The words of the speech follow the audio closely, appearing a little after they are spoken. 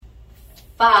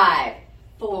5,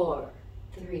 4,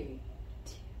 3,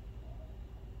 2.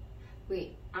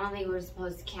 Wait, I don't think we're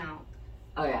supposed to count.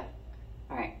 Oh yeah.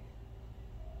 All right.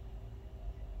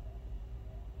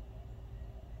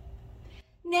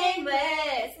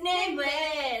 Nameless,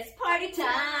 nameless, party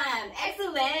time,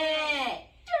 excellent.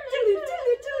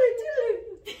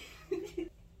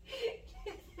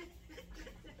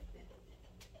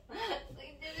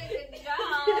 We did a good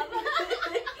job.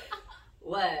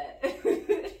 What?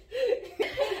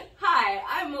 Hi,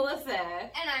 I'm Melissa.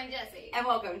 And I'm Jessie. And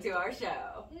welcome to our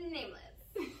show. Nameless.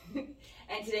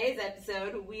 And today's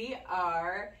episode, we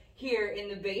are here in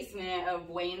the basement of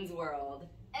Wayne's World.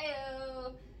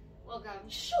 Ayo. Welcome.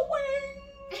 Shwing!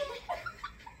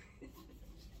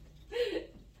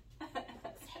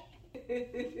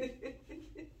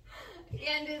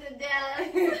 Can't do the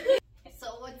dance.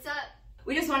 So what's up?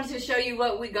 We just wanted to show you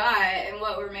what we got and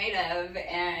what we're made of,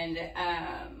 and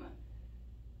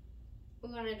We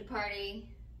wanted to party.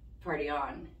 party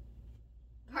on.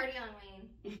 Party on,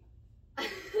 Wayne.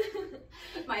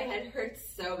 My head hurts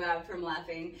so bad from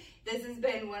laughing. This has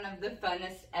been one of the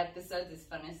funnest episodes,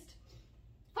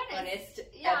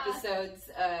 Yeah. episodes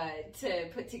to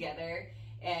put together.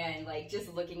 And like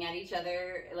just looking at each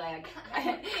other, like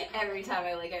every time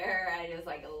I look at her, I just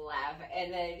like laugh.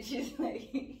 And then she's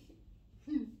like,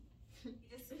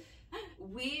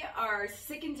 we are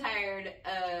sick and tired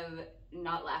of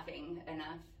not laughing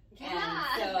enough. Yeah.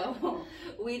 And so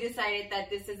we decided that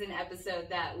this is an episode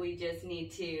that we just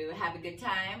need to have a good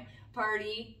time,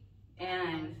 party,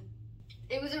 and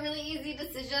It was a really easy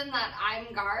decision that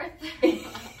I'm Garth. It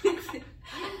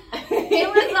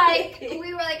was like,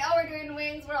 we were like, oh, we're doing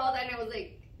Wayne's World, and it was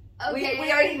like, okay.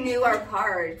 We already knew our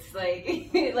parts,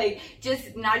 like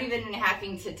just not even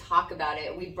having to talk about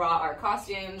it. We brought our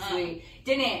costumes. We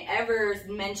didn't ever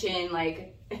mention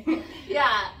like.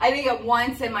 Yeah. I think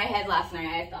once in my head last night,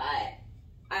 I thought,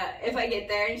 if I get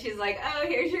there and she's like, oh,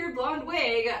 here's your blonde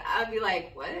wig, I'll be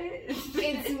like, what?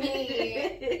 It's me.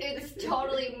 It's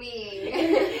totally me.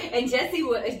 And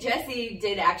Jessie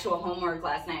did actual homework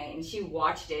last night, and she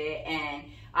watched it, and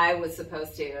I was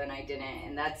supposed to, and I didn't,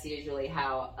 and that's usually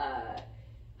how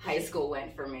high school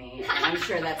went for me, and I'm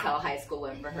sure that's how high school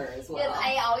went for her as well. Yes,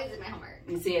 I always did my homework.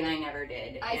 See, and I never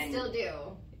did. I still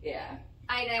do. Yeah.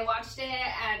 I watched it,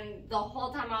 and the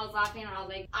whole time I was laughing, and I was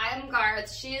like, I'm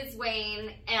Garth, she is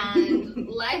Wayne, and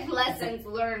life lessons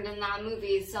learned in that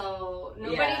movie, so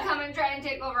nobody come and try and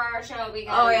take over our show,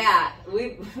 because... Oh, yeah.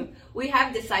 We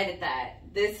have decided that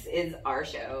this is our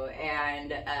show,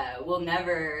 and we'll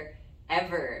never,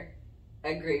 ever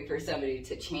agree for somebody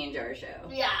to change our show.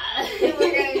 Yeah, we're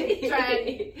going to try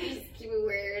and just keep it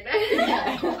weird.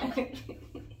 Yeah.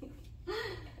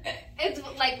 It's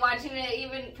like watching it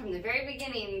even from the very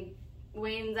beginning.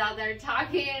 Wayne's out there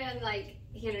talking, and like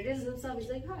he introduces himself.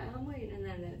 He's like, "Hi, I'm Wayne," and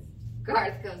then it's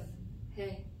Garth goes,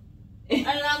 "Hey," and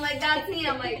I'm like, "That's me."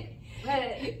 I'm like,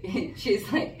 "What?"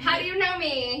 She's like, "How do you know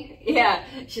me?" Yeah.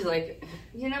 She's like,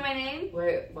 "You know my name?"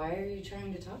 Why are you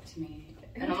trying to talk to me?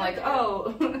 And I'm like,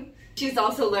 oh. She's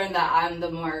also learned that I'm the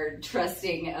more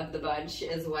trusting of the bunch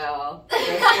as well.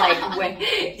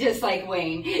 Just like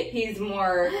Wayne. He's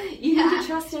more, you need to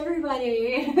trust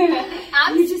everybody.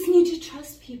 You just need to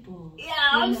trust people. Yeah,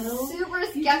 I'm super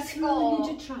skeptical. You just really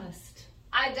need to trust.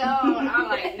 I don't. I'm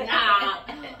like, nah.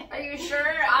 Are you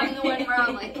sure? I'm the one where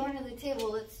I'm like, go to the table,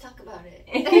 let's talk about it.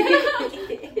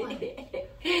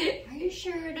 Are you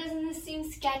sure? Doesn't this seem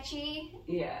sketchy?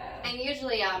 Yeah. And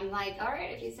usually I'm like, all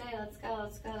right, if you say let's go,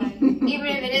 let's go. And even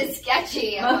if it is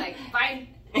sketchy, I'm like, fine.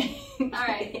 All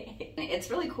right. It's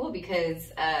really cool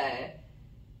because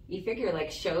you figure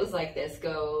like shows like this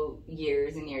go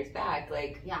years and years back.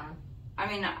 Like, yeah. I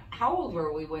mean, how old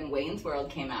were we when Wayne's World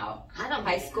came out? I don't know.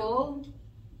 High school?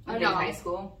 Oh, no. High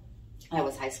school? I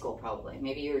was high school probably.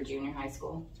 Maybe you were junior high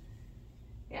school.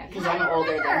 Yeah, because I'm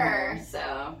older than her,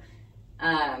 so...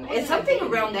 it's something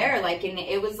around there, like, and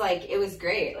it was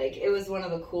great. Like, it was one of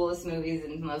the coolest movies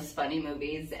and most funny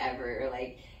movies ever.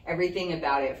 Like, everything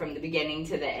about it from the beginning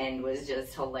to the end was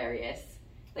just hilarious.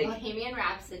 Like, Bohemian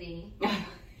Rhapsody.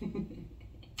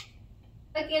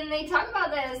 Again, they talk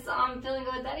about this on Feeling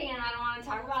Good with Eddie, and I don't want to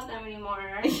talk about them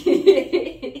anymore.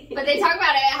 But they talk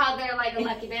about it, how they're like a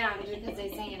lucky band because they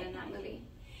sang it in that movie.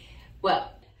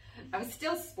 Well, I'm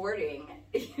still sporting.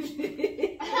 I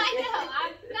know,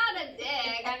 I'm not a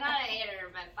dick, I'm not a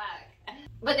hater, but fuck.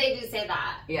 But they do say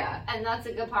that. Yeah. And that's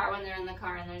a good part when they're in the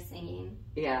car and they're singing.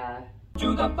 Yeah.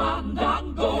 To the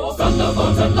fandango,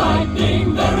 thunderbolts and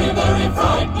lightning, very, very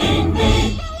frightening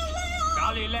me.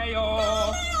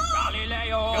 Galileo,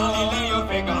 Galileo, Galileo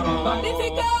Figaro.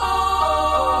 Magnifico!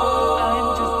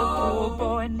 I'm just a poor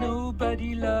boy,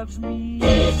 nobody loves loves me.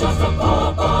 He's just a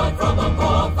poor boy from a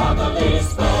poor family,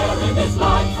 sparing his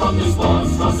life from this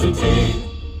monstrosity.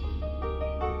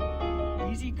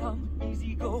 Easy come,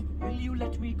 easy go, will you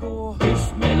let me go?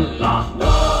 Bismillah.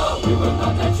 No, we will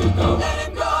not let you go. Let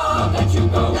him go. Not let you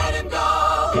go. Let him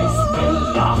go.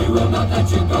 Bismillah. We will not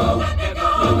let you go. Let me go.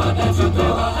 We'll not let you go.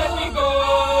 Let me go.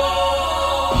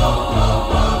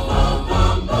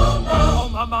 Oh,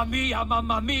 mamma mia,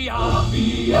 mamma mia.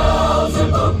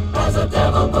 Beelzebub has a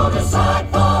devil put aside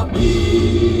for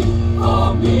me,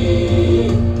 for me,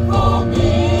 for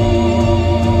me.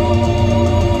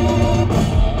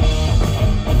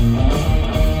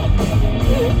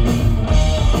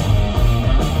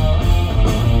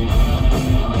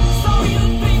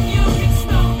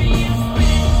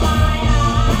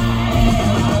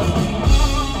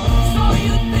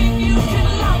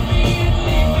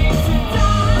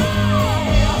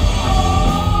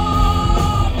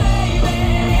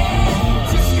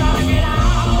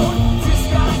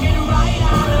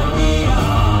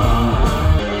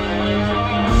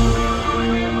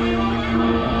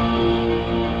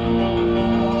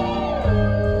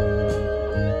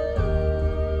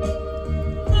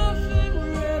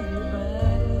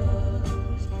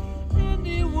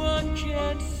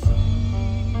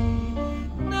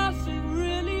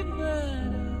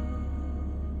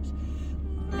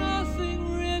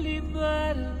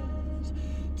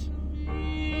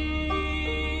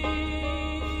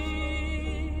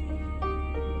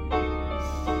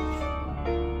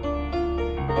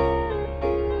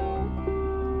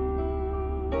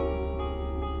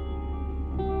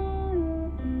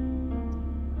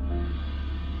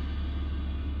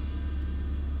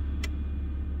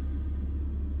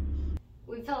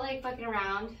 We felt like fucking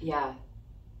around. Yeah.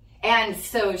 And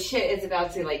so shit is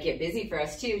about to like get busy for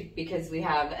us too, because we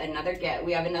have another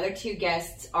two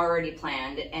guests already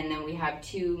planned, and then we have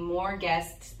 2 more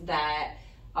guests that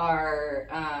are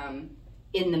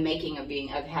in the making of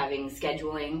having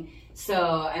scheduling.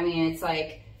 So I mean, it's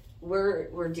like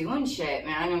we're doing shit,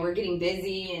 man, and we're getting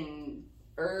busy and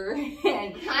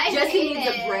Jessie needs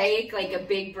a break, like a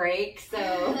big break. So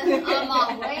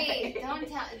wait, don't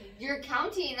tell. You're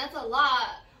counting. That's a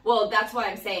lot. Well, that's why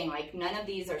I'm saying, like, none of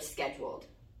these are scheduled.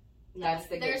 That's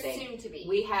the good thing. They're soon to be.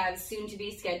 We have soon to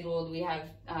be scheduled. We have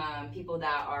people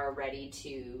that are ready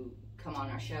to come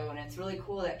on our show, and it's really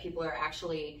cool that people are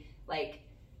actually like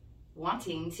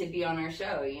wanting to be on our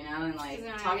show, you know, and like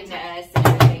talking to us and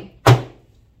everything.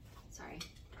 Sorry.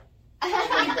 Do you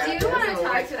want to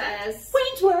talk to us?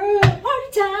 Wayne's World,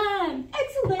 party time,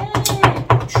 excellent.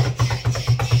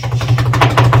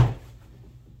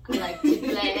 I like to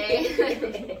play.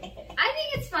 I think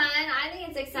it's fun. I think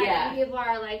it's exciting. Yeah. People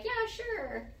are like, yeah,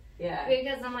 sure. Yeah.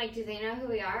 Because I'm like, do they know who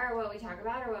we are or what we talk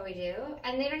about or what we do?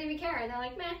 And they don't even care. They're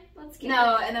like, meh, let's get it.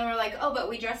 And then we're like, oh, but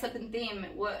we dress up in theme.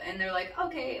 What? And they're like,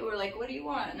 okay. We're like, what do you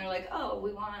want? And they're like, oh,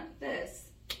 we want this.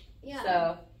 Yeah.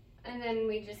 So. And then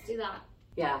we just do that.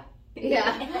 Yeah.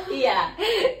 Yeah. Yeah.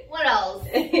 What else?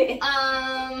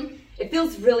 It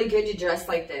feels really good to dress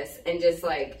like this and just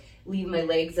like leave my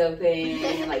legs open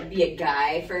and like be a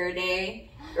guy for a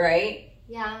day, right?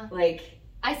 Yeah. Like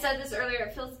I said this earlier,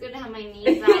 it feels good to have my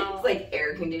knees out. It's like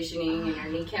air conditioning in our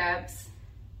kneecaps.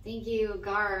 Thank you,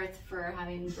 Garth, for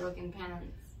having broken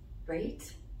pants. Right?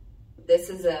 This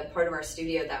is a part of our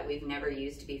studio that we've never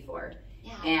used before.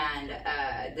 Yeah.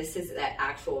 And this is that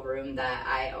actual room that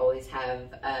I always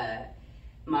have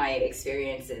my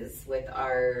experiences with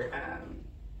our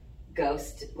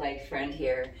ghost like friend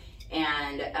here.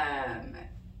 And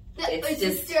it's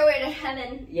just stairway to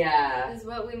heaven. Yeah. Is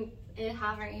what we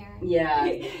have right here. Yeah.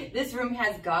 This room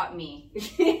has got me.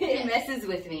 It messes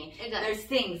with me. It does. There's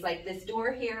things like this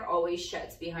door here always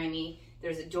shuts behind me.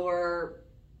 There's a door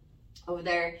over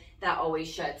there that always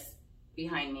shuts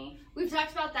behind me. We've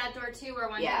talked about that door too, where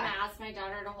one Yeah. time I asked my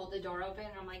daughter to hold the door open,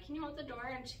 and I'm like, can you hold the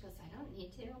door? And she goes, I don't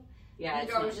need to. Yeah. And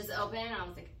the door was just open, and I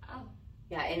was like, oh.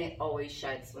 Yeah, and it always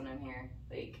shuts when I'm here.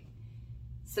 Like,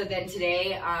 so then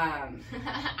today,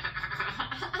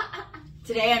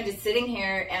 today I'm just sitting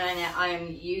here and I'm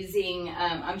using,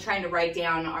 I'm trying to write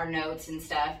down our notes and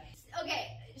stuff.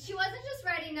 Okay, she wasn't just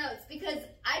writing notes, because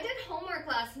I did homework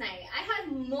last night. I had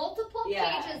multiple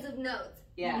pages of notes.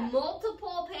 Yeah.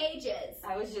 Multiple pages.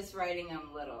 I was just writing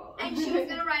them little. And she was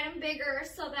going to write them bigger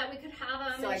so that we could have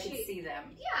them. So I could see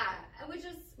them. Yeah, which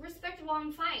is respectable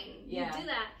and fine. Yeah. You do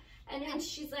that. And then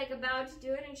she's like about to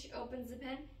do it, and she opens the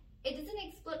pen. It doesn't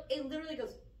explode. It literally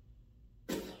goes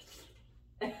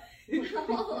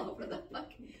all over the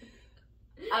fucking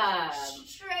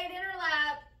straight in her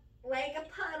lap, like a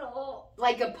puddle.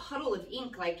 Like a puddle of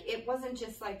ink. Like, it wasn't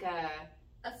just like a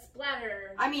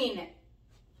splatter. I mean,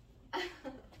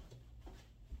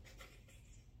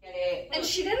 And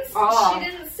she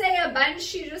didn't say a bunch.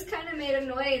 She just kind of made a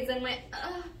noise and went,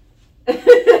 ugh.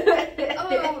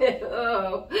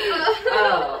 Oh.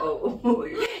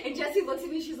 And Jessie looks at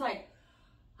me, she's like,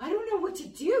 I don't know what to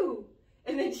do.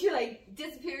 And then she like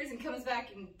disappears and comes back,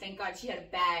 and thank God she had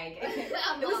a bag.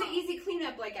 It was an easy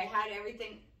cleanup, like I had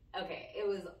everything. Okay, it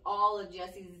was all of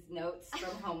Jessie's notes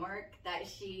from homework that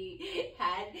she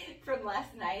had from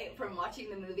last night from watching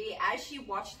the movie. As she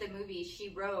watched the movie, she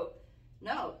wrote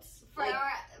notes. For us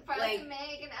to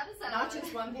make an episode. Not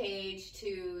just 1 page,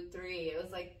 2, 3. It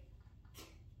was like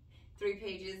 3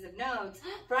 pages of notes,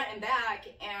 front and back,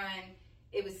 and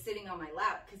it was sitting on my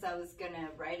lap because I was going to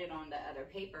write it on the other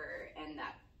paper, and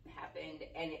that happened,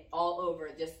 and it all over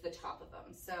just the top of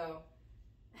them. So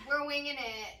we're winging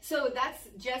it. So that's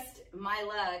just my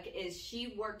luck, is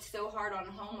she worked so hard on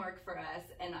homework for us,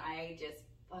 and I just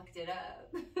fucked it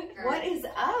up. What is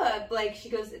up? Like, she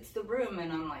goes, it's the room,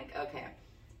 and I'm like, okay.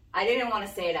 I didn't want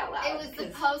to say it out loud. It was the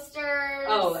posters.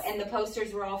 Oh, and the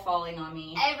posters were all falling on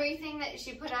me. Everything that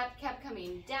she put up kept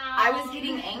coming down. I was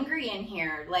getting angry in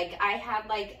here. Like,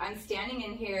 I'm standing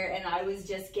in here, and I was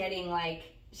just getting,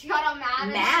 like... She got all mad.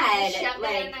 And she shoved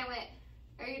like, it in, and I went,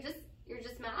 you're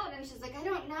just mad? And she's like, I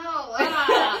don't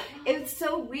know. It's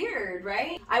so weird,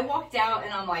 right? I walked out,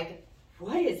 and I'm like,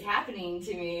 what is happening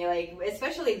to me? Like,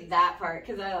 especially that part,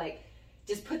 because I, like,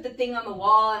 just put the thing on the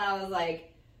wall, and I was like...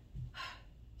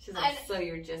 She's like, so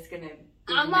you're just gonna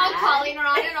be I'm mad? all calling her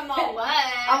on it, I'm all, what?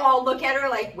 I'm all look at her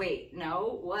like, wait,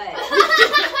 no, what?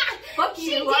 Fuck you.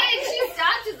 She did, she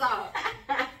stopped us all.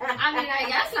 I mean, I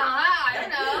guess not, I don't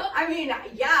know. I mean,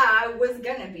 yeah, I was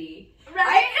gonna be.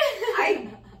 Right?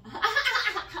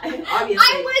 Obviously.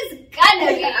 I was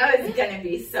gonna be. I was gonna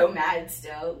be so mad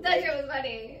still. That shit was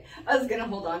funny. I was gonna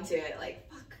hold on to it like,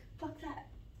 fuck that.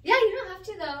 Yeah, you don't have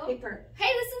to though. Paper.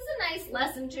 Hey, this is a nice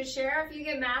lesson to share. If you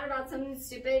get mad about something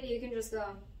stupid, you can just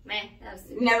go, man, that was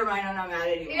stupid. Never mind, I'm not mad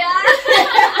anymore. Yeah.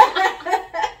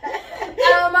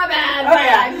 Oh, my bad. Oh,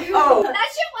 yeah. Oh. That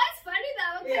shit was funny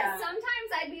though, because Yeah.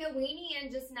 sometimes I'd be a weenie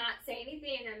and just not say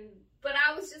anything, but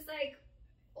I was just like,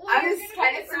 well, I was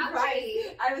kind of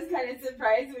surprised. I was kind of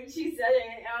surprised when she said it,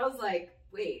 and I was like,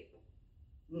 wait,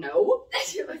 no? That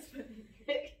shit was funny.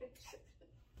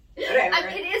 Whatever.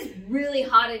 I mean, it is really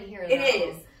hot in here, though. It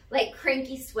is. Like,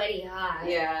 cranky, sweaty hot.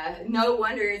 Yeah, no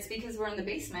wonder. It's because we're in the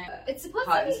basement. It's supposed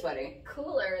hot to be and sweaty.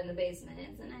 cooler in the basement,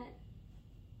 isn't it?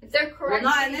 If they're Well, correct.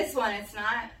 not in this one. It's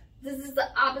not. This is the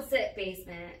opposite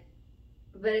basement,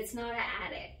 but it's not an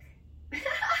attic.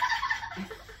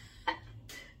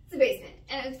 It's a basement,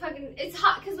 and it's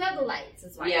hot because we have the lights.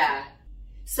 That's why. Yeah.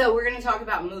 So we're gonna talk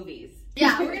about movies.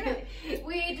 Yeah,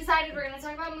 we decided we're gonna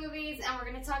talk about movies, and we're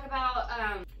gonna talk about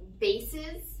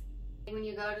bases. When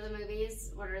you go to the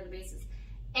movies, what are the bases?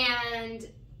 And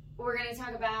we're gonna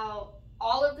talk about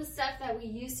all of the stuff that we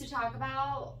used to talk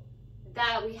about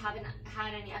that we haven't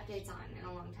had any updates on in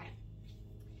a long time.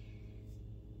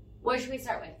 What should we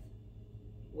start with?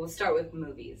 We'll start with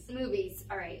movies. Movies,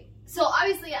 all right. So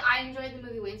obviously, I enjoyed the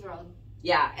movie Wayne's World.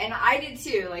 Yeah, and I did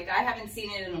too. Like, I haven't seen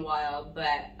it in a while,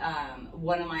 but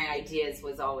one of my ideas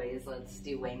was always, let's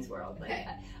do Wayne's World. Like, Okay.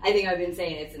 I think I've been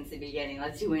saying it since the beginning.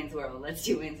 Let's do Wayne's World. Let's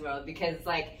do Wayne's World, because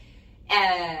like,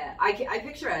 I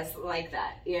picture us like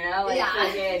that, you know? Like, Yeah.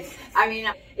 fucking, I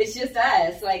mean, it's just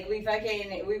us. Like, we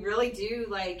really do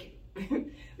like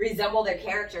resemble their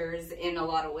characters in a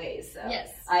lot of ways. So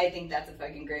Yes. I think that's a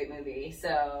fucking great movie.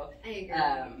 So I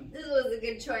agree. This was a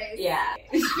good choice. yeah.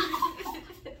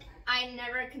 I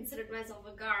never considered myself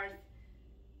a Garth,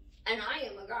 and I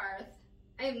am a Garth.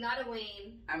 I am not a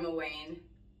Wayne. I'm a Wayne.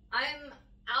 I'm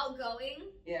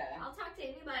outgoing. Yeah. I'll talk to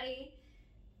anybody,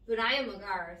 but I am a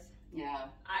Garth. Yeah.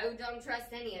 I don't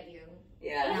trust any of you.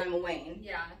 Yeah. And I'm a Wayne.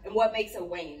 Yeah. And what makes a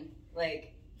Wayne?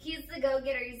 Like, He's the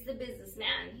go-getter. He's the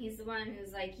businessman. He's the one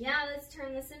who's like, yeah, let's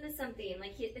turn this into something.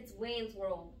 Like, it's Wayne's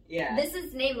World. yeah. This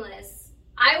is Nameless.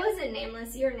 I wasn't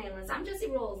Nameless. You're Nameless. I'm Jessie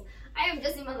Rules. I am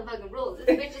Jessie motherfucking Rules. This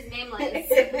bitch is Nameless.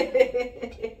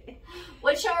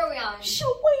 What show are we on?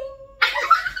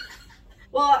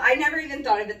 Well, I never even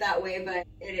thought of it that way, but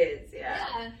it is, yeah.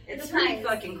 Yeah. It's it's pretty nice.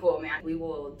 fucking cool, man. We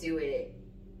will do it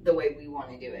the way we want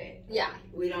to do it. Yeah.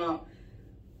 We don't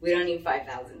need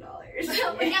 $5,000. We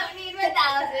don't need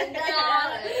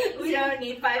 $1,000. We don't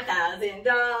need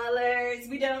 $5,000.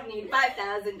 We don't need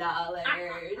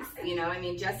 $5,000. You know, I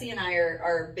mean, Jessie and I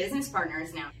are business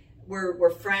partners now. We're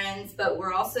friends, but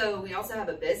we also have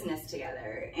a business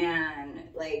together, and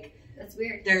like, That's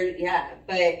weird.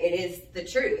 but it is the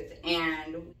truth.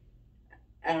 And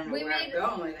I don't know where I'm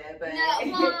going with it, but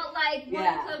no, well, like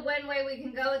yeah. one way we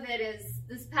can go with it is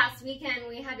this past weekend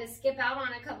we had to skip out on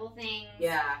a couple things.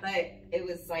 Yeah, but it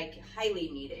was like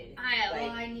highly needed.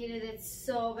 I needed it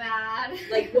so bad.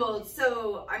 Like, well,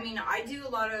 so I mean, I do a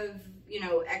lot of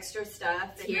extra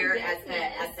stuff here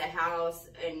at the house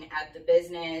and at the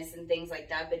business and things like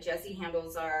that. But Jessie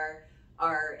handles our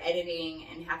editing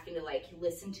and having to like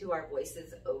listen to our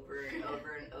voices over and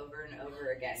over and over and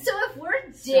over again. So if we're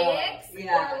dicks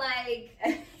yeah. or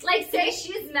like say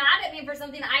she's mad at me for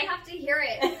something, I have to hear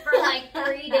it for like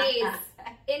 3 days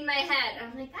in my head.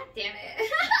 I'm like, God damn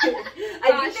it.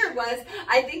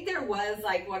 I think there was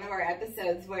like one of our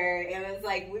episodes where it was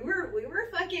like we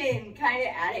were fucking kind of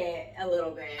at it a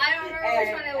little bit. I don't remember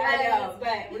which one it was. I know,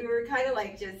 but we were kind of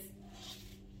like just.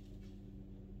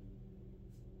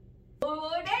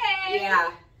 Oh, dang.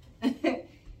 Yeah. It'd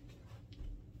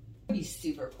be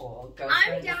super cool.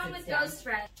 I'm down with ghost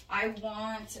friend. I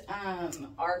want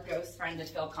our ghost friend to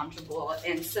feel comfortable,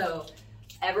 and so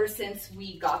ever since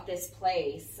we got this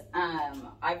place,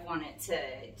 I've wanted to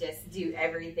just do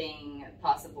everything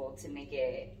possible to make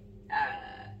it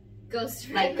ghost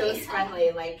friendly. Like ghost friendly,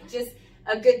 like just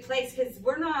a good place because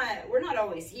we're not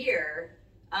always here.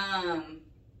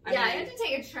 I have to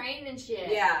take a train and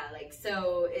shit. Yeah, like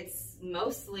so it's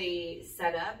mostly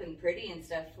set up and pretty and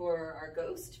stuff for our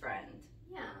ghost friend.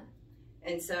 Yeah.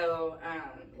 And so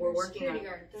we're working on.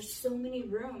 There's so many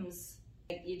rooms.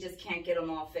 Like, you just can't get them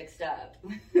all fixed up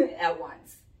at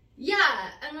once. Yeah,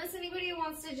 unless anybody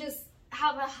wants to just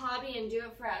have a hobby and do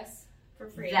it for us for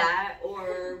free. That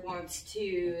or wants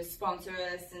to sponsor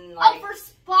us and like. For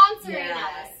sponsoring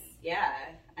us. Yeah,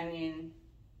 I mean.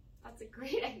 That's a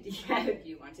great idea. Yeah, if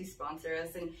you want to sponsor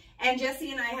us. And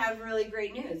Jessie and I have really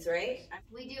great news, right?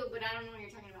 We do, but I don't know what you're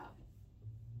talking about.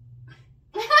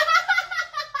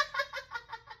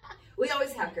 We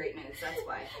always have great news, that's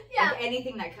why. Yeah. Like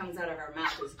anything that comes out of our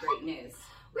mouth is great news.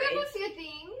 We right? have a few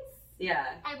things. Yeah.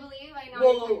 I believe I know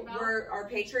what you're talking about. We're our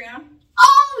Patreon.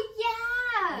 Oh,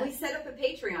 yeah! We set up a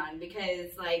Patreon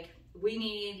because, like, we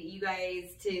need you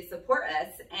guys to support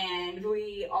us, and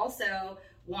we also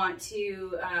want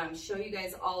to show you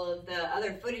guys all of the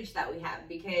other footage that we have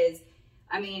because,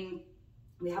 I mean,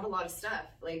 we have a lot of stuff.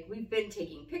 Like, we've been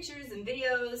taking pictures and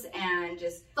videos and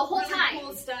just the whole really time.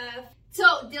 Cool stuff. So,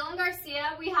 Dylan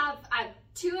Garcia, we have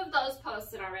 2 of those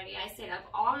posted already. I stayed up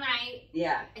all night.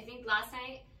 Yeah. I think last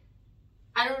night.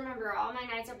 I don't remember. All my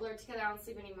nights are blurred together. I don't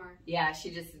sleep anymore. Yeah,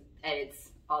 she just edits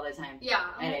all the time. Yeah.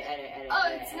 Edit. Oh,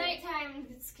 it's nighttime.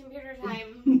 It's computer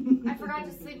time. I forgot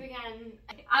to sleep again.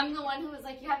 I'm the one who was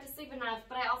like, you have to sleep enough,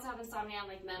 but I also have insomnia and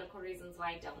like medical reasons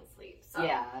why I don't sleep. So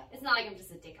yeah. It's not like I'm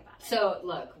just a dick about it. So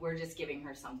look, we're just giving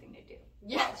her something to do.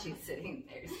 Yeah. While she's sitting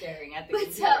there staring at the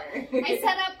computer. So I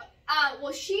set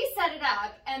up, she set it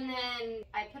up, and then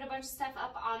I put a bunch of stuff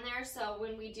up on there, so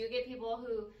when we do get people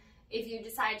who, if you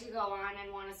decide to go on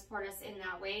and want to support us in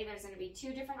that way, there's going to be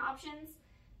 2 different options.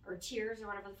 Or tiers, or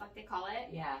whatever the fuck they call it.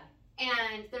 Yeah.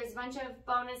 And there's a bunch of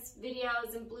bonus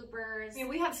videos and bloopers. I mean,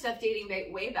 we have stuff dating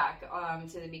way back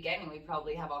to the beginning. We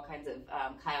probably have all kinds of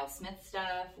Kyle Smith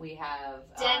stuff. We have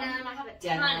denim. I have a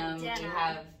ton of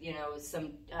denim. We have,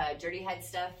 some Dirty Head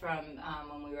stuff from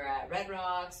when we were at Red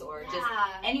Rocks or just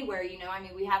anywhere, I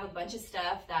mean, we have a bunch of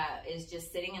stuff that is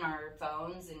just sitting in our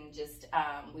phones and just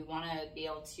we want to be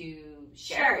able to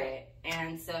share it.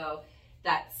 And so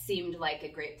that seemed like a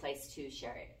great place to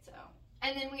share it. So.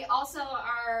 And then we also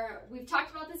we've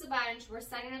talked about this a bunch. We're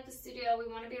setting up the studio. We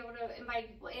want to be able to invite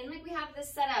people in. Like, we have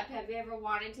this set up. Have you ever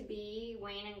wanted to be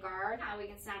Wayne and Guard? How we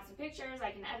can snap some pictures.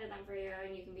 I can edit them for you,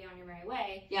 and you can be on your merry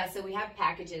way. Yeah, so we have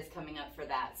packages coming up for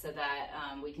that so that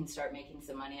we can start making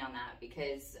some money on that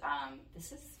because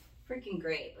this is freaking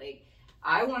great. Like,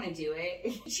 I want to do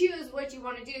it. Choose what you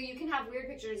want to do. You can have weird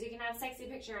pictures. You can have sexy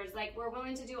pictures. Like, we're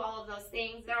willing to do all of those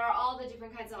things. There are all the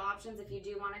different kinds of options if you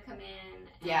do want to come in.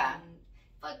 Yeah.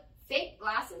 But fake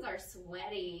glasses are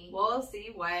sweaty. Well,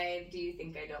 see, why do you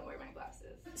think I don't wear my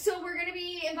glasses? So we're going to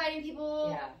be inviting people.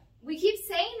 Yeah. We keep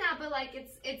saying that, but like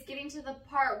it's getting to the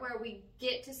part where we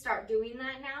get to start doing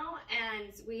that now,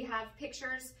 and we have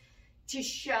pictures to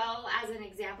show as an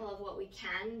example of what we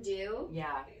can do.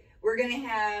 Yeah. We're going to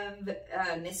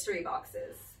have mystery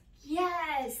boxes.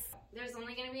 Yes. There's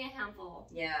only going to be a handful.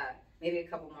 Yeah. Maybe a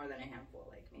couple more than a handful.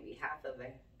 Like maybe half of the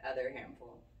other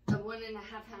handful. 1.5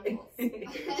 handfuls. It's going to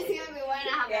be 1.5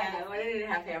 handfuls. Yeah,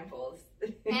 1.5 handfuls.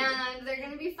 And they're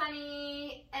going to be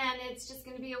funny, and it's just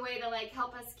going to be a way to like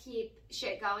help us keep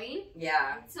shit going.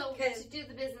 Yeah. So to do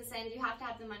the business end, you have to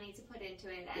have the money to put into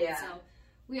it. And so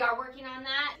we are working on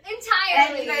that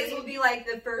entirely. And you guys will be like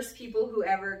the first people who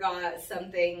ever got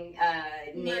something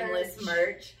Nameless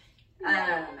merch.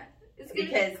 It's gonna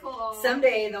Because be cool.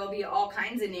 someday there'll be all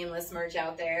kinds of Nameless merch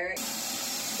out there.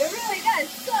 It really does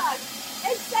suck.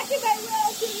 It's sucking my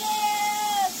will to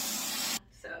live.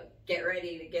 So get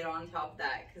ready to get on top of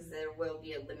that because there will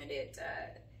be a limited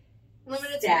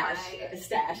Limited stash,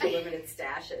 a limited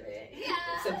stash of it. Yeah.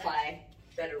 Supply,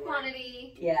 better word.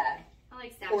 Quantity. Yeah. I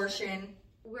like stash. Portion.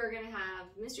 We're gonna have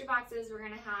mystery boxes. We're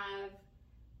gonna have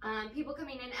people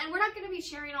coming in, and we're not gonna be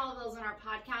sharing all of those on our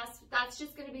podcast. That's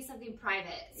just gonna be something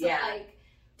private. So like,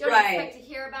 don't expect to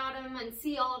hear about them and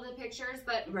see all of the pictures.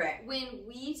 But when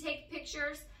we take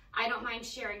pictures, I don't mind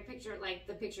sharing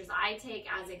the pictures I take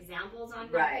as examples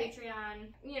on my Patreon.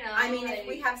 You know, I mean, if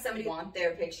we have somebody want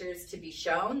their pictures to be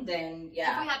shown, then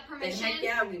yeah. If we have permission, then heck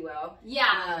yeah, we will.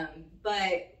 Yeah.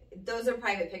 But those are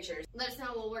private pictures. Let us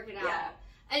know. We'll work it out. Yeah.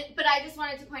 But I just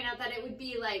wanted to point out that it would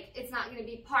be like, it's not going to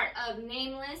be part of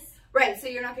Nameless. Right, so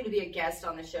you're not going to be a guest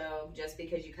on the show just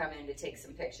because you come in to take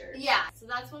some pictures. Yeah, so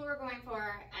that's what we're going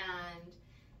for, and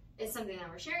it's something that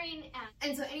we're sharing.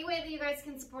 And so any way that you guys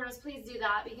can support us, please do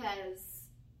that, because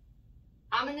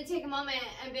I'm going to take a moment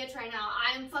and bitch right now.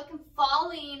 I'm fucking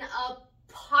falling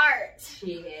apart.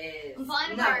 She is. I'm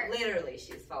falling apart. No, literally,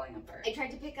 she's falling apart. I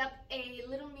tried to pick up a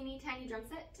little mini tiny drum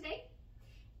set today.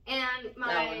 And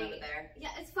that one over there. Yeah,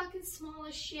 it's fucking small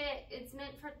as shit. It's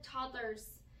meant for toddlers.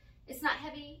 It's not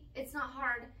heavy. It's not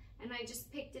hard. And I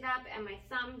just picked it up and my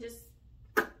thumb just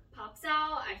pops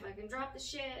out. I fucking drop the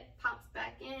shit, pops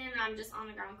back in. I'm just on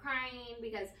the ground crying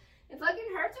because it fucking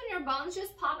hurts when your bones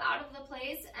just pop out of the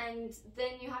place and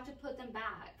then you have to put them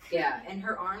back. Yeah, and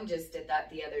her arm just did that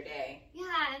the other day.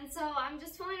 Yeah, and so I'm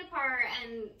just falling apart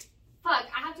and fuck,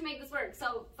 I have to make this work.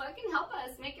 So fucking help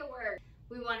us make it work.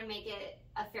 We want to make it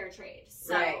a fair trade.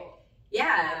 So,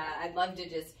 yeah, I'd love to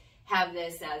just have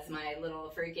this as my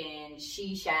little freaking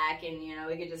she shack and, you know,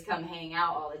 we could just come hang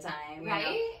out all the time. Right?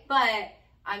 You know? But,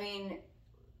 I mean,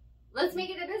 let's make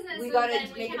it a business. We got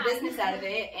to make a business out of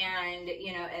it and,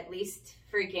 you know, at least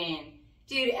freaking,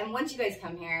 dude, and once you guys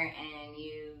come here and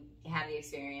you have the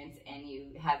experience and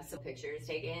you have some pictures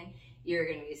taken, you're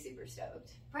going to be super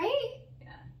stoked. Right?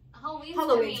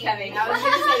 Halloween's coming. I was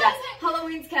going to say that.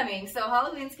 Halloween's coming. So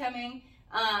Halloween's coming.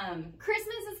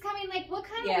 Christmas is coming. Like, what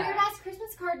kind of weird ass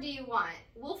Christmas card do you want?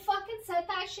 We'll fucking set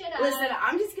that shit up. Listen,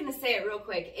 I'm just going to say it real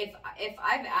quick. If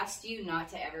I've asked you not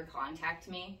to ever contact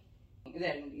me,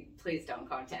 then please don't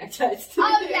contact us.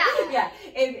 Oh, yeah. Yeah.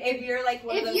 If you're like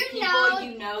one of those people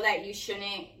you know that you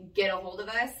shouldn't get a hold of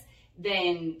us,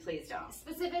 then please don't.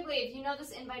 Specifically, if you know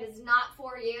this invite is not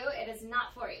for you, it is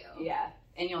not for you. Yeah.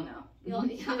 And you'll know.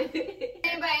 Anybody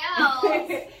else?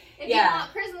 If you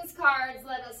want Christmas cards,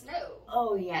 let us know.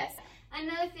 Oh, yes.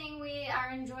 Another thing, we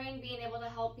are enjoying being able to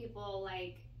help people,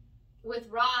 like, with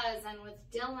Roz and with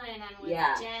Dylan and with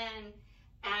Jen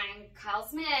and Kyle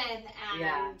Smith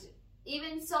and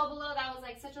even So Below. That was,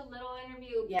 like, such a little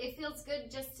interview. Yeah. It feels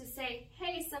good just to say,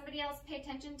 hey, somebody else pay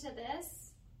attention to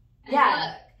this. And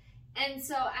look. And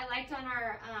so I liked on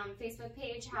our Facebook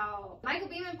page how Michael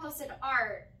Beeman posted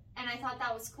art. And I thought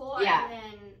that was cool. Yeah. And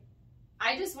then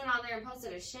I just went on there and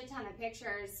posted a shit ton of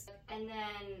pictures. And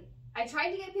then I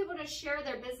tried to get people to share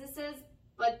their businesses.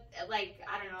 But, like,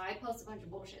 I don't know. I post a bunch of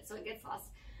bullshit, so it gets lost.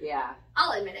 Yeah.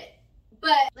 I'll admit it.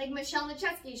 But, like, Michelle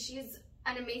Nichesky, she's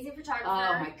an amazing photographer.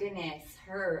 Oh, my goodness.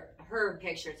 Her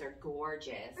pictures are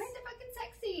gorgeous. Right? They're fucking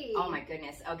sexy. Oh, my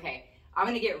goodness. Okay. I'm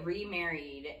going to get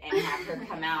remarried and have her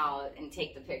come out and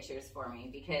take the pictures for me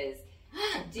because...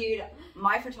 Dude,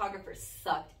 my photographer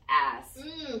sucked ass.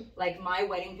 Like, my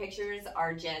wedding pictures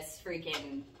are just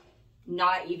freaking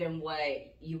not even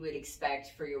what you would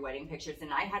expect for your wedding pictures.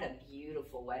 And I had a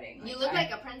beautiful wedding. Like, you look like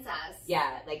a princess.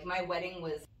 Yeah, like, my wedding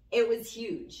was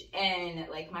huge. And,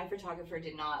 like, my photographer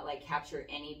did not, like, capture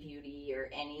any beauty or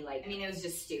any, like, I mean, it was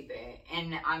just stupid.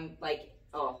 And I'm, like,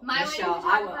 oh, Michelle,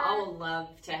 I will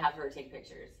love to have her take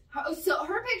pictures. So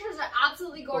her pictures are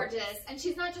absolutely gorgeous, and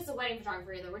she's not just a wedding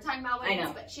photographer either. We're talking about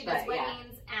weddings, but she does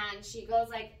weddings, and she goes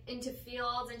like into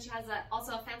fields, and she has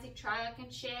also a fancy truck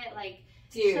and shit. Like,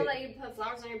 dude, she'll let you put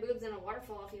flowers on your boobs in a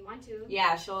waterfall if you want to.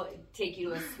 Yeah, she'll take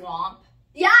you to a swamp.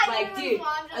 Yeah, like, dude,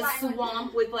 a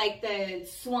swamp with like the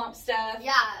swamp stuff.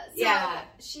 Yeah, so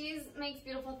she makes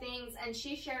beautiful things, and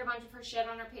she shared a bunch of her shit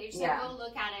on her page. So go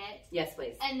look at it. Yes,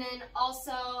 please. And then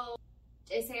also,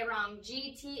 I say it wrong,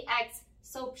 GTX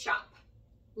Soap Shop.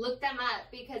 Look them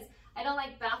up because I don't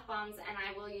like bath bombs and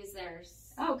I will use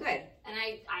theirs. Oh, good. And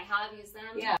I have used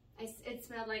them. Yeah. It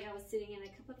smelled like I was sitting in a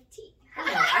cup of tea. I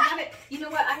have it. You know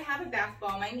what? I have a bath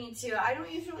bomb. I need to. I don't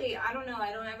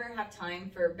ever have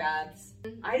time for baths.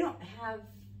 I don't have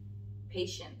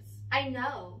patience. I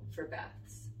know. For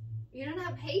baths. You don't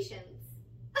have patience.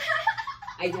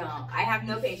 I don't. I have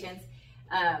no patience.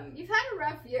 You've had a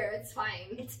rough year. It's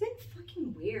fine. It's been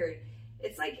fucking weird.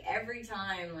 It's like every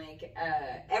time, like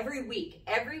every week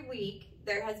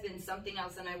there has been something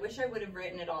else, and I wish I would have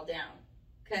written it all down.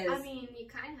 I mean, you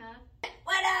kind of.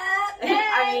 What up? Hey!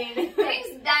 I mean, thanks,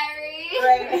 diary.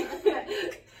 Right.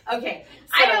 Okay.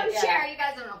 So, I don't share. You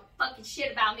guys don't know fucking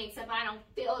shit about me except I don't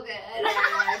feel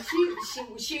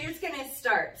good. She is gonna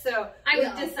start. So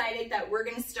we've decided that we're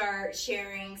gonna start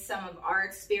sharing some of our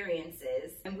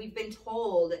experiences, and we've been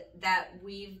told that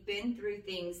we've been through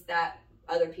things that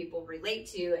other people relate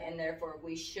to, and therefore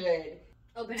we should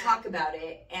talk about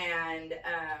it and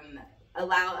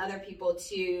allow other people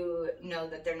to know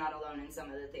that they're not alone in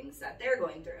some of the things that they're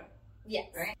going through. Yes.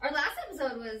 Right? Our last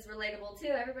episode was relatable too.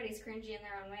 Everybody's cringy in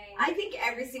their own way. I think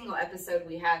every single episode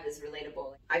we have is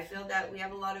relatable. I feel that we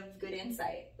have a lot of good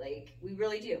insight. Like, we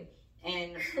really do.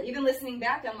 And even listening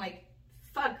back, I'm like,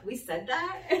 fuck, we said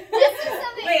that? This is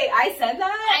something. Wait, I said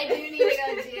that? I do need to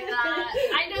go do that.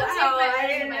 I don't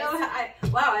take my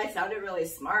Wow, I sounded really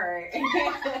smart.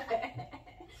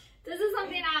 This is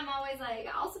something I'm always like,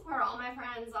 I'll support all my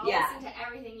friends. I'll listen to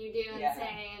everything you do and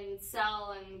say and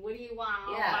sell and what do you want?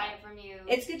 I'll buy it from you.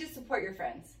 It's good to support your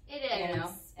friends. It is. You know?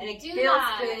 And it feels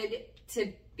good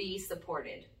to be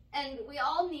supported. And we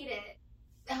all need it.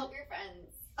 Help your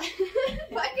friends.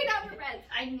 Fucking help your friends.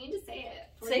 I need to say it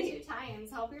 42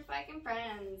 times. Help your fucking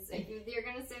friends. If you're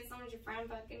going to say someone's your friend,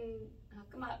 fucking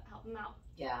hook them up. Help them out.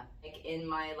 Yeah. Like in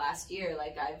my last year,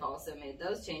 like I've also made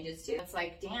those changes too. It's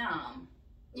like, damn.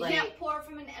 You can't pour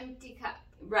from an empty cup.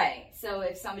 Right. So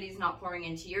if somebody's not pouring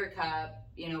into your cup,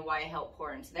 you know, why help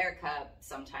pour into their cup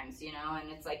sometimes, you know? And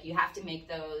it's like you have to make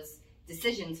those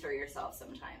decisions for yourself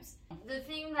sometimes. The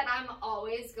thing that I'm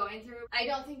always going through, I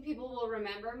don't think people will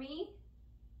remember me.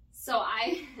 So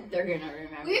They're going to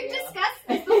remember We've you. discussed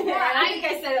this before. I think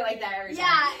I said it like that every time.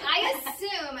 Yeah, I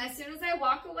assume as soon as I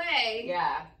walk away.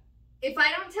 Yeah. If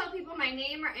I don't tell people my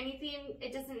name or anything,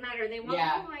 it doesn't matter. They won't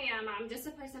know who I am. I'm just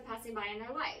a person passing by in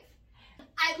their life.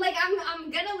 I'm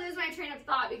gonna lose my train of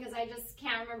thought because I just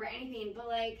can't remember anything. But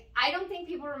like, I don't think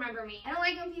people remember me. I don't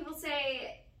like when people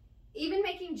say, even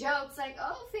making jokes like,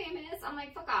 "Oh, famous." I'm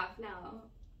like, fuck off. No,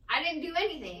 I didn't do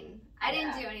anything. I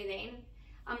didn't do anything.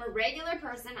 I'm a regular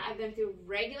person. I've been through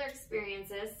regular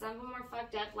experiences. Some of them are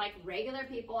fucked up, like regular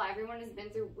people. Everyone has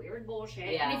been through weird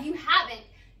bullshit. Yeah. And if you haven't,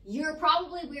 you're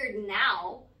probably weird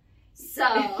now. So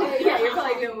yeah, you're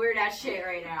probably doing weird ass shit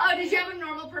right now. Oh, did you have a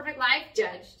normal, perfect life?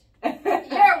 Judged.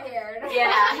 You're weird.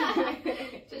 Yeah.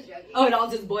 Just joking. Oh, it all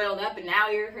just boiled up and now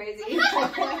you're crazy.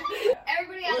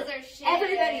 Everybody has their shit.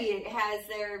 Everybody has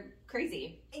their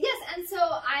crazy. Yes, and so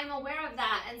I'm aware of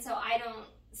that, and so I don't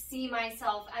see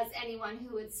myself as anyone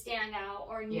who would stand out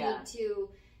or need to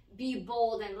be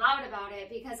bold and loud about it,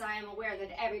 because I am aware that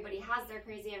everybody has their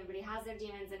crazy, everybody has their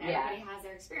demons, and everybody has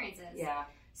their experiences. Yeah.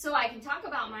 So I can talk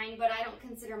about mine, but I don't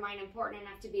consider mine important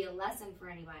enough to be a lesson for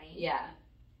anybody. Yeah.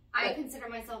 I consider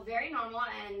myself very normal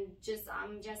and just,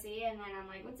 I'm Jessie, and then I'm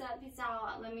like, what's up, peace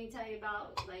out, let me tell you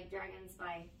about, like, dragons,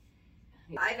 bye.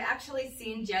 I've actually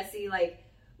seen Jessie, like,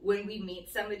 when we meet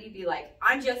somebody, be like,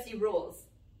 I'm Jessie Rules.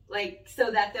 Like,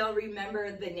 so that they'll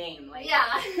remember the name. Like,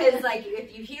 because, like,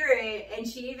 if you hear it, and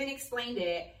she even explained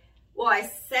it, well, I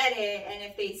said it, and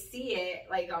if they see it,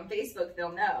 like, on Facebook,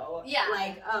 they'll know. Yeah.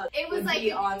 Like, oh, it was like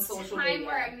on social time media.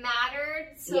 where it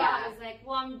mattered, so I was like,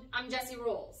 well, I'm Jessie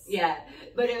Rules. Yeah,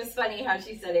 but it was funny how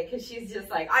she said it, because she's just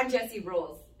like, I'm Jessie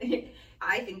Rules.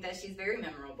 I think that she's very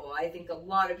memorable. I think a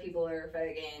lot of people are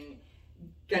fucking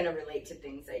gonna relate to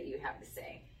things that you have to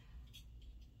say.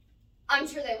 I'm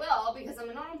sure they will, because I'm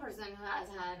a normal person who has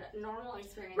had normal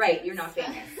experiences. Right, you're not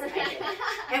famous.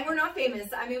 And we're not famous.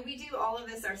 I mean, we do all of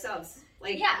this ourselves.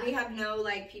 Like, we have no,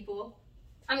 like, people.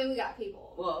 I mean, we got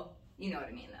people. Well, you know what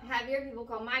I mean, though. Have your people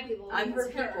call my people. I'm her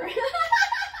people.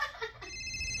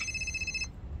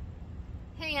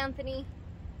 Hey, Anthony.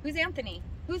 Who's Anthony?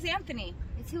 Who's Anthony?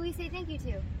 It's who we say thank you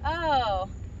to. Oh,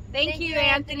 thank you,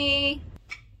 Anthony.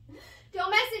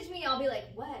 Don't message me. I'll be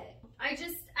like, what?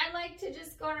 I like to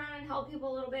just go around and help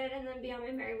people a little bit and then be on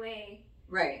my merry way.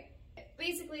 Right.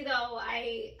 Basically, though,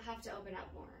 I have to open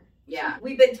up more. Yeah,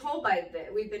 we've been told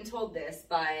this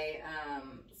by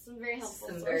some very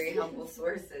helpful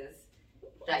sources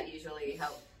that usually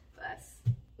help us.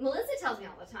 Melissa tells me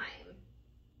all the time.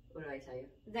 What do I tell you?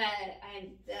 That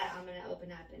I'm gonna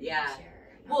open up and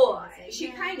share. Well, she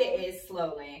kind of is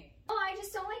slowly. Oh, I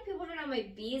just don't like people to know my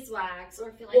beeswax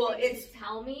or feel like they need to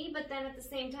tell me. But then at the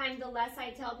same time, the less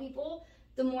I tell people,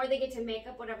 the more they get to make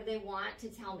up whatever they want to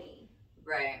tell me.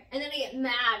 Right. And then I get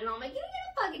mad, and I'm like, you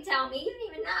don't fucking tell me. You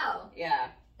don't even know.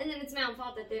 Yeah. And then it's my own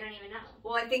fault that they don't even know.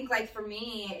 Well, I think, like, for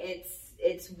me,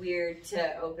 it's weird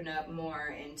to open up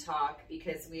more and talk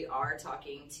because we are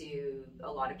talking to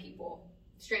a lot of people.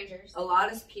 Strangers. A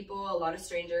lot of people, a lot of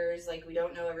strangers. Like, we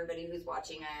don't know everybody who's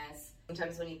watching us.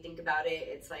 Sometimes when you think about it,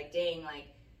 it's like, dang, like,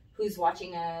 who's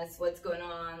watching us? What's going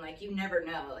on? Like, you never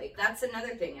know. Like, that's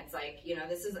another thing. It's like, you know,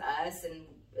 this is us and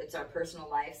it's our personal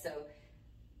life. So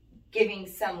giving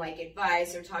some, like,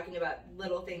 advice or talking about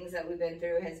little things that we've been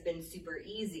through has been super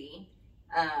easy.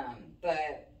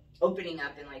 But opening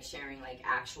up and, like, sharing, like,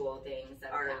 actual things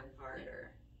that are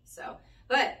harder. So,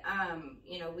 but,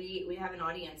 you know, we have an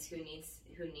audience who needs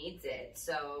it.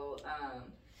 So,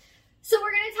 so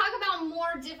we're going to talk about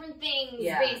more different things,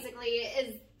 basically,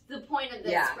 is the point of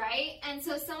this, right? And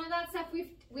so some of that stuff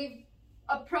we've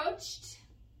approached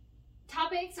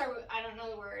topics, or I don't know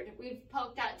the word. We've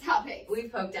poked at topics. We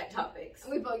poked at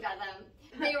them.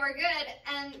 They were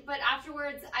good, but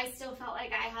afterwards, I still felt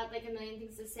like I had like a million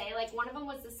things to say. Like one of them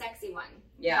was the sexy one.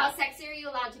 Yeah. How sexy are you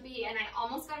allowed to be? And I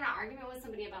almost got in an argument with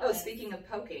somebody about this. Oh, speaking of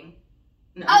poking.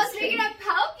 No, speaking of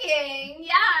poking,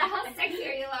 how sexy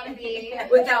are you allowed to be?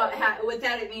 Without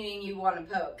it meaning you want to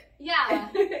poke. Yeah.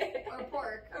 Or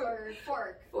pork, or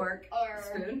fork. Fork. Or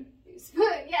spoon.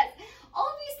 Spoon, yes. All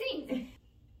of these things.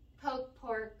 Poke,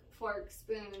 pork, fork,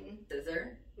 spoon.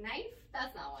 Scissor. Knife?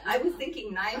 That's not one. I was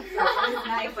thinking knife.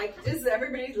 Knife. Like, just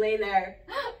everybody lay there.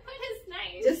 What is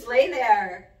knife? Just lay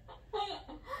there.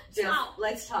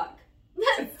 Let's talk.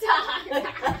 Let's talk.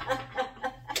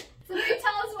 Somebody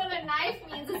tell us what a knife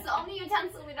means. It's the only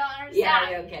utensil we don't understand. Yeah,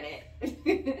 I don't get it.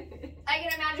 I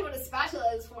can imagine what a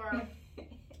spatula is for.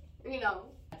 You know.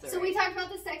 So we talked about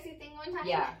the sexy thing one time.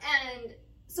 Yeah. And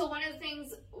so one of the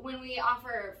things when we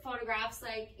offer photographs,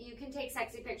 like you can take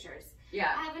sexy pictures.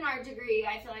 Yeah. I have an art degree.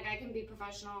 I feel like I can be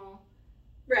professional.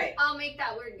 Right. I'll make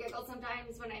that weird giggle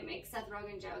sometimes when I make Seth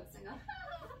Rogen jokes and go,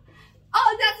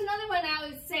 oh, that's another one I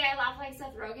always say I laugh like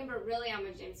Seth Rogen, but really I'm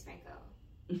a James Franco.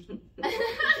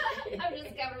 I've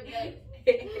discovered this.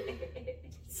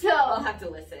 So I'll have to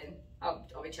listen. I'll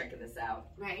be checking this out.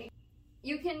 Right.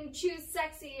 You can choose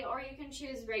sexy or you can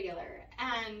choose regular.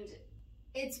 And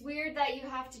it's weird that you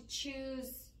have to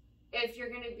choose if you're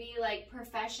going to be like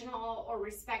professional or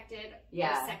respected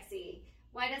or sexy.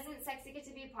 Why doesn't sexy get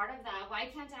to be a part of that? Why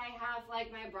can't I have like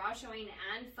my bra showing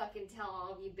and fucking tell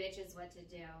all of you bitches what to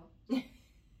do?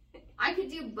 I could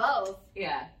do both.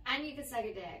 Yeah. And you could suck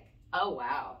a dick. Oh,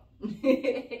 wow. No,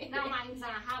 mine's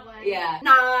not have one. Yeah.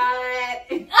 Not.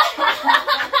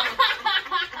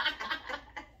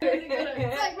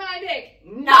 Suck my dick.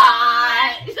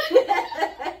 Not.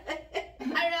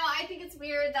 I don't know. I think it's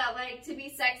weird that like to be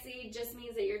sexy just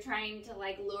means that you're trying to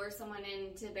like lure someone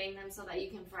in to bang them so that you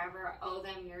can forever owe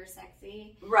them you're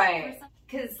sexy. Right.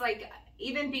 Because like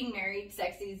even being married,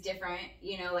 sexy is different.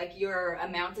 You know, like your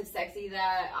amount of sexy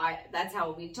that's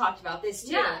how we talked about this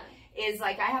too. Yeah. Is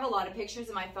like I have a lot of pictures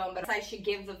in my phone, but I should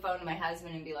give the phone to my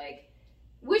husband and be like,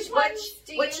 what's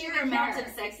your amount of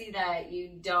sexy that you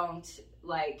don't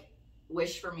like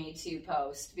wish for me to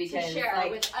post? Because to share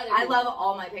like with other I people. love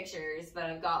all my pictures, but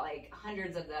I've got like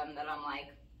hundreds of them that I'm like,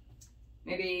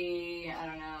 maybe I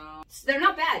don't know. They're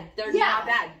not bad. They're not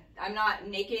bad. I'm not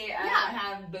naked. I don't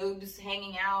have boobs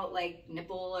hanging out, like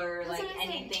nipple or That's like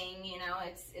anything. You know,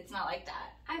 it's not like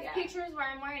that. I have pictures where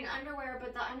I'm wearing underwear,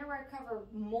 but the underwear cover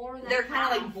more than they're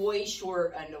kind of like boy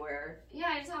short underwear. Yeah,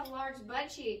 I just have large butt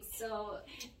cheeks, so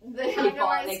the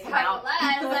underwear is covered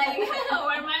less. Like,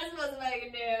 what am I supposed to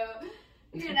fucking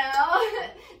do? You know,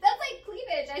 that's like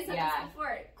cleavage. I said this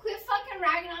before. Quit fucking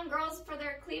ragging on girls for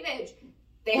their cleavage.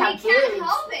 They have can't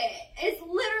help it. It's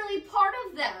literally part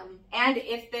of them. And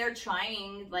if they're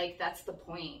trying, like, that's the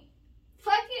point.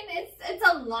 Fucking, it's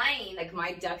a line. Like,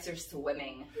 my ducks are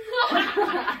swimming. And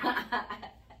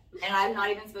I'm not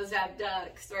even supposed to have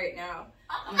ducks right now.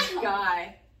 I'm a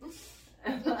guy.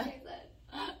 That's what she said.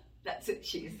 That's what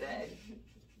she said.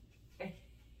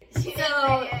 She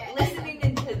So, listening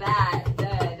into that,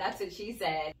 that's what she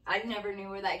said. I never knew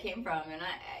where that came from. And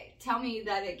tell me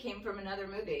that it came from another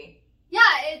movie. Yeah,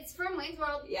 it's from Wayne's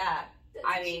World. Yeah.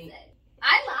 I mean,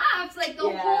 I laughed like the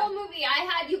whole movie. I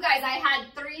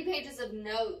had 3 pages of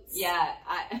notes. Yeah.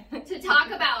 To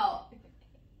talk about.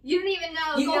 You don't even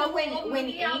know. You know when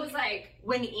ink, I was like,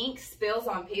 when ink spills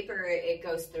on paper, it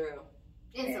goes through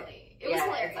instantly. It was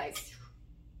hilarious. Like,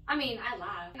 I mean, I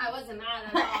laughed. I wasn't mad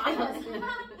at all.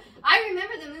 I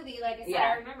remember the movie. Like I said,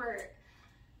 I remember.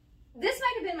 This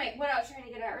might have been what I was trying to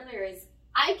get at earlier. Is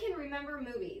I can remember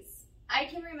movies. I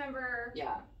can remember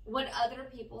what other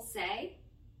people say.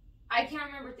 I can't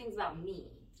remember things about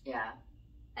me. Yeah.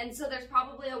 And so there's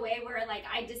probably a way where, like,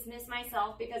 I dismiss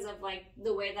myself because of, like,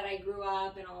 the way that I grew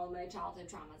up and all of my childhood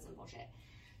traumas and bullshit.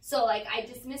 So, like, I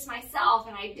dismiss myself,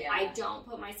 and I don't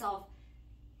put myself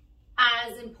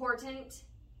as important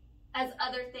as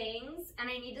other things, and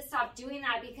I need to stop doing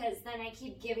that, because then I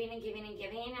keep giving and giving and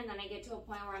giving, and then I get to a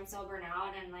point where I'm so burnt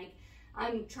out, and, like,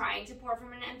 I'm trying to pour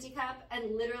from an empty cup,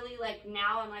 and literally, like,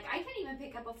 now I'm like, I can't even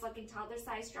pick up a fucking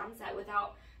toddler-sized drum set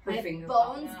without my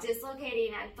bones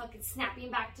dislocating and fucking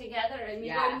snapping back together, and me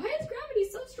going, why is gravity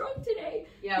so strong today?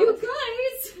 Yeah, you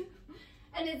guys!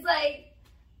 And it's like,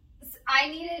 I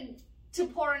needed to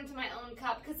pour into my own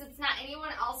cup, because it's not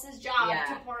anyone else's job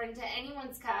to pour into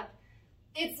anyone's cup.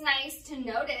 It's nice to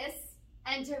notice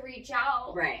and to reach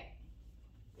out. Right.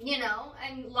 You know,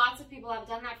 and lots of people have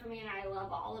done that for me, and I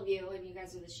love all of you, and you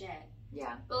guys are the shit.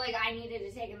 Yeah. But, like, I needed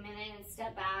to take a minute and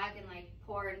step back and, like,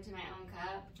 pour into my own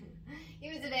cup.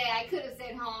 Even today, I could have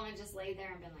stayed home and just laid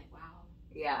there and been like, wow.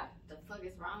 Yeah. What the fuck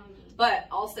is wrong with me? But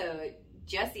also,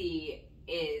 Jessie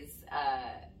is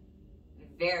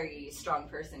very strong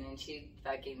person, and she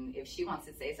fucking, if she wants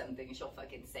to say something, she'll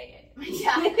fucking say it.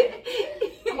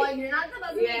 Yeah. Well, you're not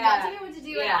supposed to be telling me what to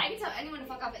do, and I can tell anyone to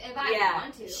fuck off if I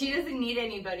want to. She doesn't need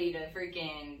anybody to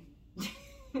freaking...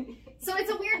 So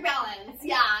it's a weird balance,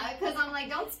 because I'm like,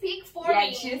 don't speak for me. Yeah,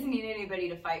 she doesn't need anybody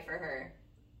to fight for her.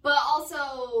 But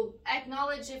also,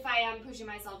 acknowledge if I am pushing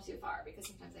myself too far, because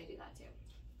sometimes I do that too.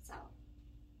 So...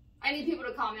 I need people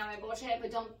to call me on my bullshit,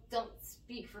 but don't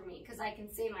speak for me, because I can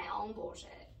say my own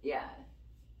bullshit. Yeah.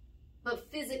 But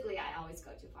physically, I always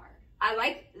go too far. I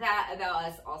like that about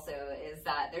us also, is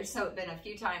that there's been a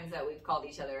few times that we've called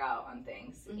each other out on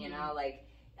things, you know, like,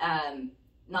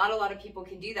 not a lot of people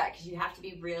can do that, because you have to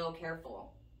be real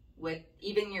careful with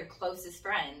even your closest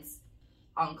friends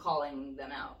on calling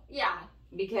them out. Yeah.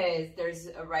 Because there's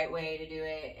a right way to do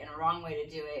it and a wrong way to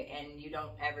do it, and you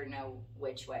don't ever know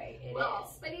which way it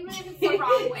is. But even if it's the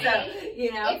wrong way, so,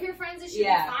 you know, if your friends, it should be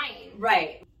fine.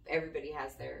 Right. Everybody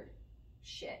has their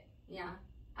shit. Yeah.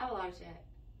 I have a lot of shit.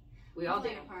 We all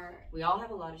do. We all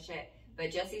have a lot of shit.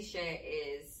 But Jessie's shit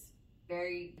is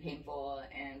very painful,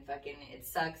 and fucking, it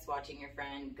sucks watching your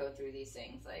friend go through these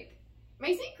things. Like,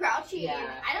 makes me grouchy.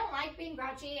 Yeah. I don't like being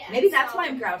grouchy. And maybe that's why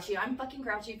I'm grouchy. I'm fucking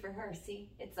grouchy for her.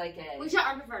 See? It's like a... We should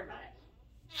argue about it.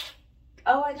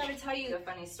 Oh, I gotta tell you a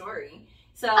funny story.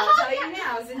 So I'll tell you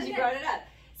now, since you brought it up.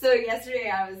 So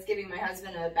yesterday I was giving my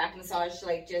husband a back massage,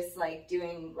 like, just, like,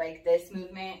 doing, like, this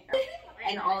movement.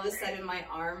 And all of a sudden my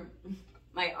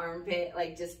armpit,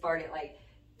 like, just farted, like,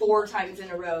 4 times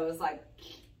in a row. It was like...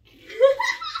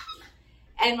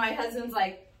 And my husband's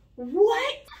like,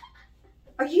 what?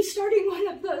 Are you starting one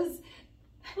of those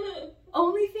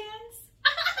OnlyFans?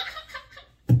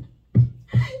 Did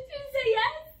you say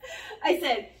yes? I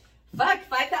said, fuck,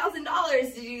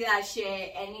 $5,000 to do that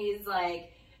shit. And he's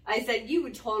like, I said, you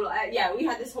would totally, we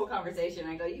had this whole conversation.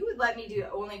 I go, you would let me do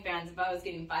OnlyFans if I was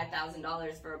getting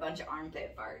 $5,000 for a bunch of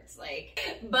armpit farts. Like,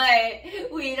 but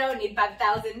we don't need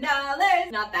 $5,000. Not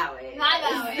that way. Not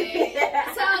that way.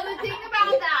 So the thing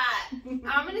about that,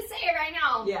 I'm going to say it right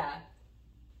now. Yeah.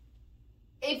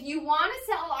 If you want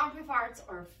to sell armpit farts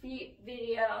or feet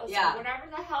videos or whatever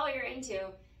the hell you're into,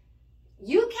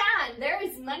 you can. There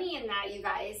is money in that, you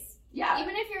guys. Yeah.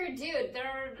 Even if you're a dude, there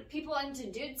are people into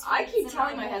dudes. I keep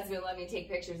telling my husband, let me take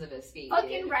pictures of his feet.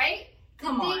 Fucking right?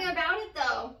 Come on. The thing about it,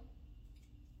 though,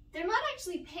 they're not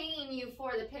actually paying you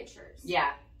for the pictures.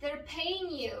 Yeah. They're paying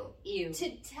you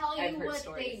to tell you what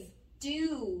they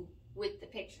do with the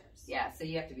pictures. Yeah, so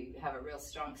you have to have a real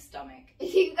strong stomach.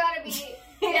 You gotta be,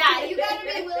 you gotta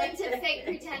be willing to fake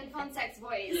pretend phone sex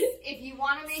voice if you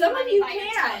want to make money by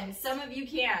yourself. Some of you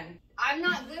can. I'm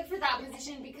not good for that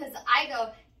position, because I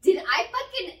go, did I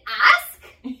fucking ask?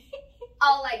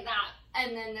 All like that.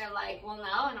 And then they're like, well,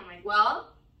 no. And I'm like,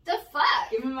 well, the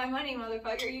fuck? Give me my money,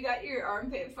 motherfucker. You got your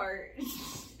armpit fart.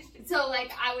 So,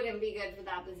 like, I wouldn't be good for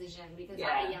that position, because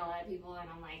I yell at people and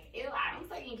I'm like, ew, I don't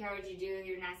fucking care what you do with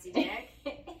your nasty dick.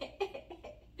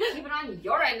 Keep it on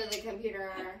your end of the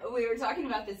computer. We were talking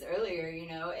about this earlier, you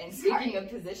know, and speaking of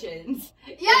positions.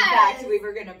 Yes! In fact, we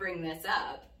were going to bring this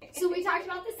up. So we talked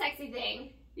about the sexy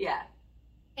thing. Yeah.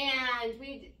 And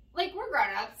we're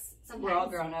grown-ups sometimes. We're all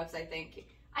grown-ups, I think.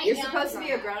 You're supposed to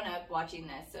be a grown-up watching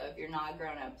this, so if you're not a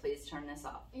grown-up, please turn this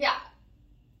off. Yeah.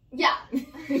 Yeah.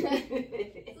 This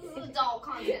is adult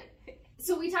content.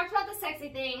 So we talked about the sexy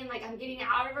thing, and, like, I'm getting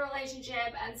out of a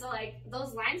relationship, and so, like,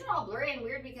 those lines are all blurry and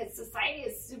weird because society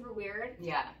is super weird.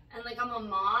 Yeah. And, like, I'm a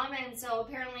mom, and so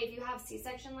apparently if you have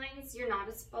C-section lines, you're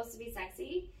not supposed to be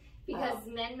sexy, because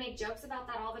men make jokes about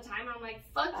that all the time, and I'm like,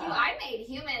 fuck you, I made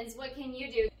humans, what can you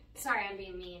do? Sorry, I'm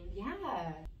being mean.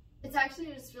 Yeah. It's actually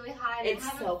just really hot. I haven't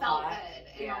felt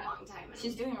good in a long time.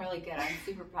 She's doing really good. I'm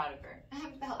super proud of her.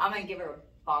 I'm going to give her a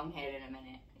bong hit in a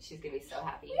minute. She's going to be so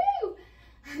happy. Woo!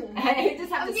 I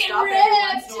just have I'm to getting stop every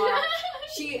once ripped. in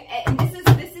a while.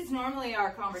 And this is normally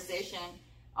our conversation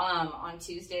on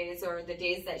Tuesdays or the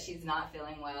days that she's not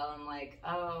feeling well. I'm like,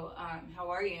 oh, how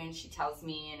are you? And she tells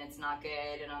me, and it's not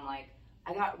good. And I'm like,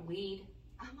 I got weed.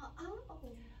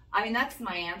 I mean, that's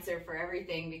my answer for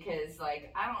everything because,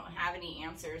 like, I don't have any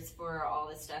answers for all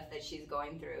the stuff that she's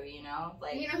going through, you know?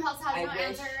 Like, you know who else has no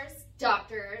answers?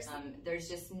 Doctors. There's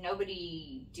just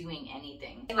nobody doing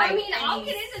anything. Like, I mean, I'll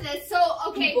get into this. So,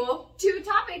 okay, people, 2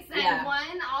 topics then. Yeah.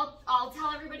 One, I'll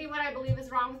tell everybody what I believe is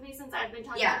wrong with me since I've been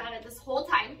talking about it this whole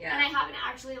time. Yeah. And I haven't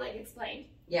actually, like, explained.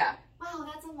 Yeah. Wow,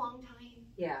 that's a long time.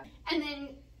 Yeah. And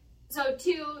then, so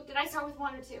 2, did I start with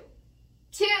 1 or 2?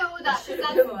 2, that's the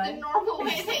normal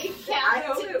way that you count. I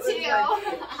hope it was 2.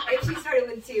 like, if she started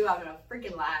with 2, I'm gonna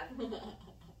freaking laugh.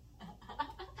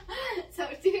 So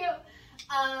 2,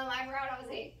 I forgot what I was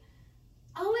saying.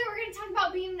 Oh, wait, we're gonna talk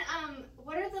about being,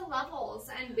 what are the levels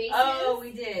and bases? Oh,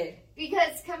 we did.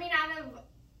 Because coming out of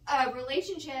a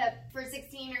relationship for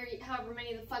 16 or however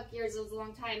many the fuck years, it was a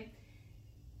long time.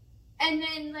 And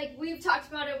then, like, we've talked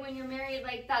about it when you're married,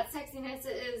 like, that sexiness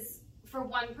is for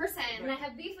one person, and I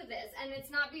have beef with this, and it's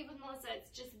not beef with Melissa,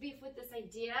 it's just beef with this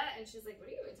idea, and she's like, what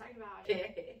are you even talking about?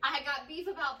 I got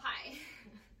beef about pie.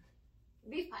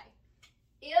 Beef pie.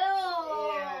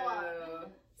 Ew.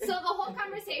 So the whole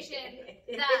conversation,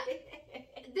 that,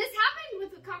 this happened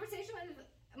with a conversation with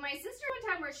my sister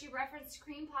one time where she referenced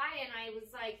cream pie, and I was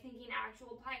like thinking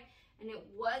actual pie, and it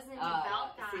wasn't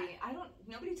about that. See,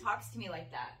 nobody talks to me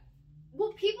like that.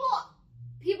 Well, people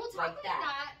talk like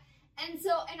that. And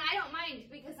I don't mind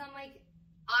because I'm like,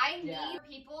 I need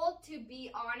people to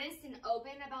be honest and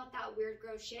open about that weird,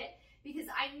 gross shit because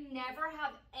I never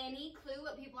have any clue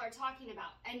what people are talking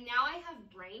about. And now I have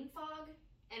brain fog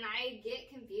and I get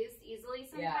confused easily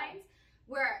sometimes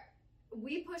where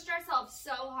we pushed ourselves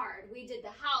so hard. We did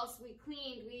the house, we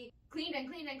cleaned and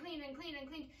cleaned.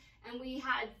 And we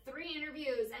had 3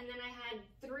 interviews and then I had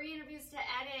 3 interviews to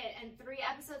edit and 3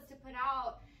 episodes to put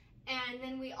out. And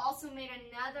then we also made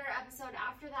another episode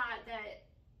after that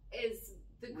is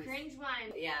the cringe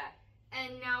one. Yeah.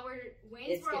 And now we're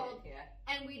Wayne's World. Good,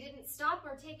 and we didn't stop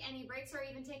or take any breaks or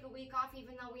even take a week off,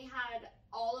 even though we had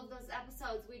all of those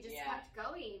episodes. We just kept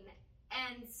going.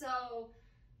 And so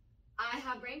I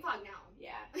have brain fog now.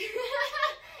 Yeah.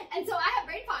 And so I have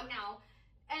brain fog now.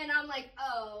 And I'm like,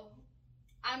 oh,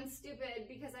 I'm stupid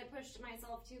because I pushed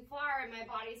myself too far and my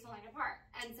body's falling apart.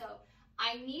 And so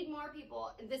I need more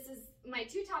people. This is my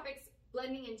 2 topics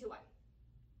blending into one.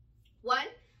 1,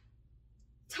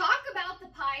 talk about the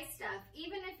pie stuff,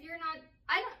 even if you're not,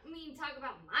 I don't mean talk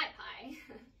about my pie.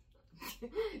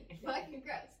 Fucking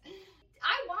gross.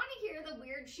 I want to hear the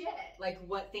weird shit. Like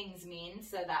what things mean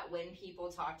so that when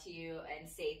people talk to you and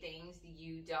say things,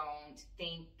 you don't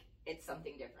think it's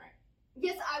something different.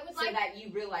 Yes, I would like... So that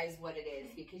you realize what it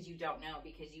is because you don't know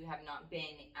because you have not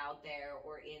been out there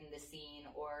or in the scene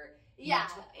or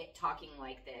talking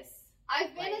like this.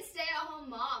 I've been a stay-at-home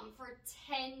mom for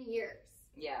 10 years.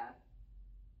 Yeah.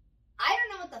 I don't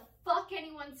know what the fuck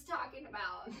anyone's talking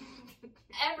about.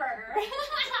 Ever.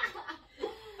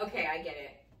 Okay, I get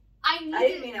it. I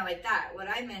didn't mean it like that. What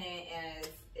I meant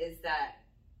it is that...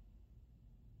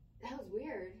 That was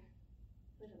weird.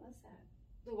 What was that?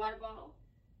 The water bottle?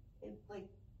 It, like...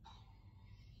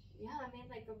 Yeah, I made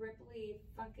like a ripply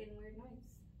fucking weird noise.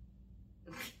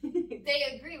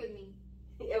 They agree with me.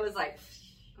 It was like...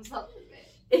 So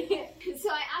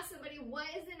I asked somebody, what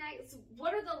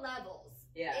are the levels?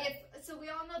 Yeah. So we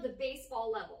all know the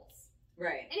baseball levels.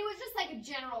 Right. And it was just like a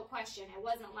general question. It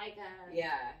wasn't like a...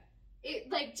 Yeah.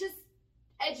 It like just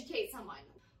educate someone.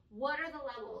 What are the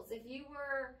levels? If you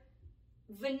were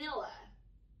vanilla,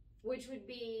 which would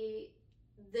be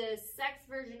the sex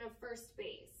version of first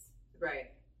base.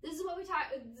 Right. This is what we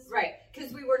talked. Right,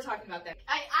 because we were talking about that.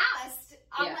 I asked.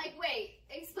 I'm like, wait,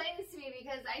 explain this to me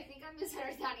because I think I'm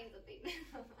misunderstanding something.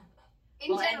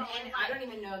 In general, and I don't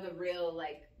even know the real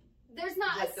There's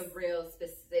not what the real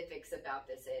specifics about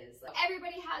this is. Like,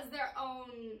 everybody has their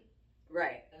own.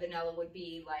 Right. Vanilla would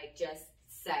be like just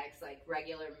sex, like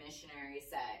regular missionary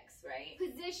sex, right?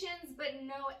 Positions, but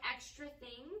no extra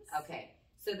things. Okay,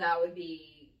 so that would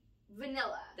be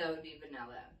vanilla. That would be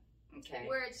vanilla. Okay.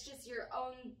 Where it's just your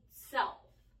own self,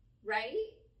 right?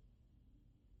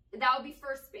 That would be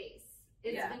first base.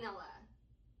 It's vanilla.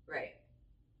 Right.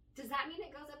 Does that mean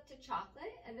it goes up to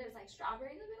chocolate and there's like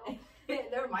strawberry in the middle?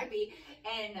 There might be.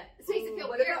 And so makes it feel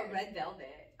what weird. About red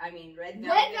velvet? I mean, red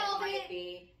velvet might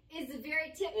be... is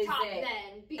very tip top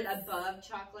then. Because above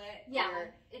chocolate? Yeah,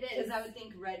 it is. Because I would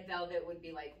think red velvet would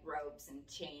be like ropes and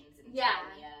chains and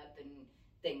tying me up and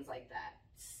things like that.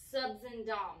 Subs and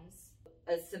doms.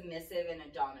 a submissive and a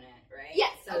dominant, right?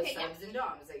 Yes. So Okay, subs and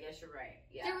doms. I guess you're right.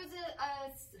 Yeah. There was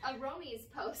a Romy's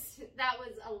post that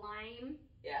was a lime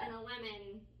and a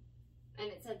lemon, and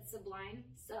it said sublime,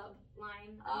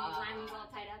 sublime. Lime was all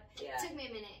tied up. Yeah. It took me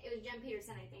a minute. It was Jen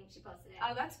Peterson, I think. She posted it.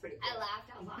 Oh, that's pretty cool. I laughed.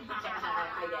 I was like,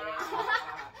 I get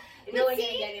it. But No one see,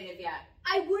 gonna get it if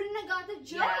I wouldn't have got the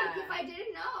joke Yeah. if I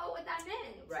didn't know what that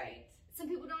meant. Right. Some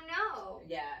people don't know.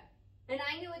 Yeah. And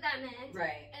I knew what that meant.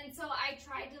 Right. And so I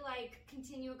tried to like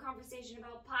continue a conversation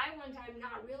about pie one time,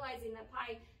 not realizing that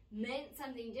pie meant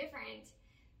something different.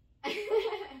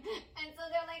 And so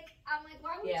they're like, I'm like,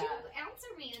 why would you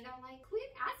answer me? And they're like, quit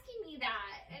asking me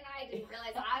that. And I didn't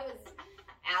realize I was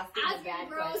asking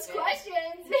gross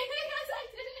questions because I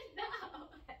didn't know.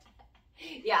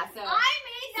 Yeah, so I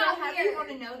made that how do weird. you want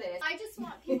to know this? I just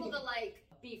want people to like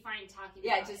be fine talking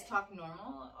Yeah, about just it. talk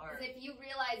normal, or 'Cause if you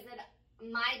realize that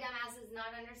my dumbass is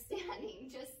not understanding,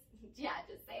 just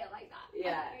say it like that.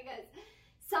 Yeah. Because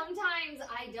sometimes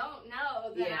I don't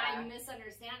know that Yeah. I'm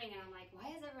misunderstanding, and I'm like,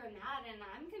 why is everyone mad? And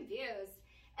I'm confused.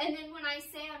 And then when I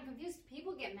say I'm confused,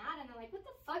 people get mad, and they're like, what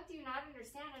the fuck do you not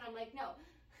understand? And I'm like, no,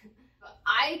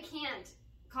 I can't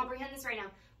comprehend this right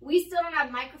now. We still don't have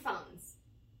microphones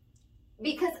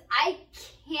because I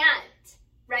can't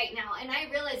right now. And I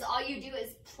realize all you do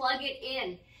is plug it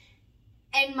in.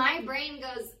 And my brain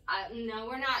goes, no,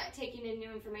 we're not taking in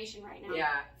new information right now.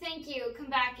 Yeah. Thank you. Come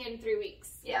back in 3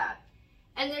 weeks. Yeah.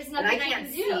 And there's And nothing I I can't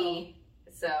can do. see,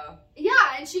 so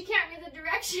Yeah, and she can't read the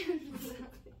directions.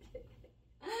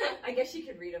 I guess you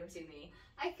could read them to me.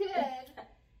 I could.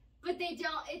 But they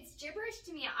don't. It's gibberish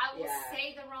to me. I will Yeah.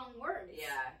 say the wrong words.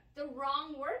 Yeah. The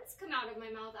wrong words come out of my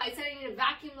mouth. I said I need to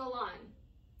vacuum the lawn.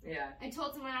 Yeah. I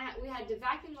told someone we had to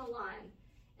vacuum the lawn.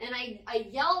 And I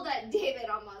yelled at David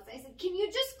almost. I said, can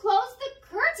you just close the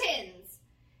curtains?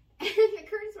 And the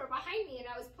curtains were behind me, and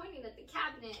I was pointing at the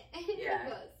cabinet. And Yeah. he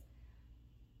goes,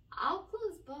 I'll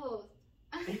close both.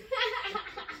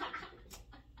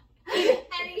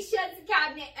 And he shuts the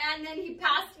cabinet, and then he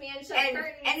passed me and shut the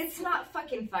curtains. And it's not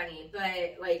fucking funny,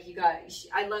 but like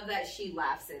I love that she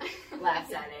laughs at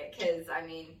it, because I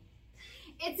mean,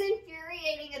 it's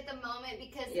infuriating at the moment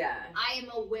because yeah. I am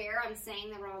aware I'm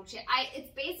saying the wrong shit. It's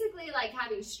basically like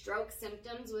having stroke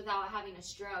symptoms without having a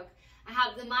stroke. I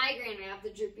have the migraine, I have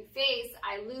the droopy face,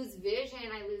 I lose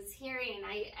vision, I lose hearing,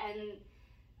 and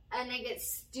I get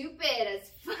stupid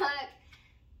as fuck.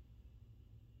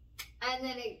 And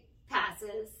then it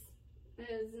passes.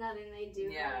 There's nothing they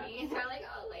do for me. They're like,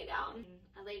 oh, lay down.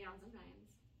 I lay down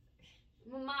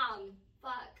sometimes. Mom,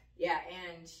 fuck. Yeah,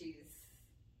 and she's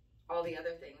all the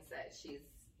other things that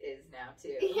is now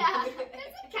too. Yeah,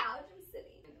 there's a couch. I'm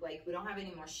sitting. Like, we don't have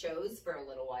any more shows for a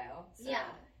little while. So, Yeah.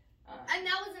 And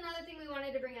that was another thing we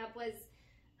wanted to bring up was,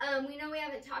 we know we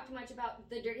haven't talked much about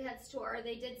the Dirty Heads tour.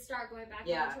 They did start going back on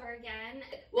the tour again.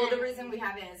 Well, the reason we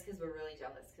haven't is because we're really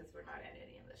jealous because we're not at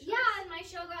any of the shows. Yeah, and my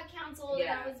show got canceled,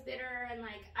 Yeah. and I was bitter, and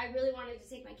like I really wanted to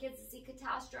take my kids to see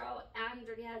Catastro and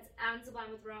Dirty Heads and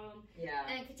Sublime with Rome. Yeah.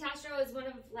 And Catastro is one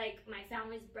of like my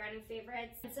family's brand new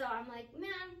favorites. And so I'm like,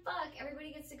 man, fuck,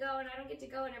 everybody gets to go, and I don't get to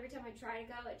go, and every time I try to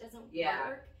go, it doesn't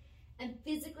work. And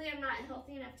physically, I'm not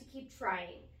healthy enough to keep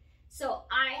trying. So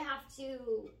I have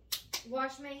to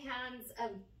wash my hands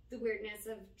of the weirdness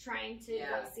of trying to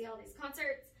go see all these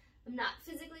concerts. I'm not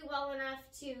physically well enough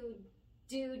to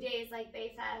do days like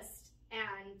Bayfest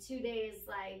and 2 days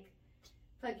like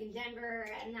fucking Denver,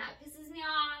 and that pisses me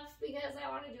off because I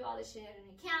want to do all this shit and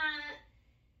I can't.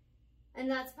 And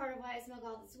that's part of why I smoke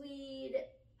all this weed.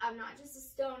 I'm not just a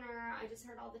stoner. I just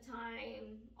hurt all the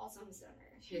time. Also, I'm a stoner.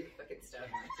 She's a fucking stoner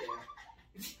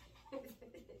too.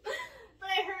 But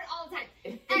I hurt all the time.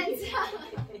 And so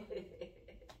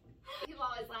people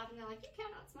always laugh and they're like, you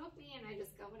cannot smoke me. And I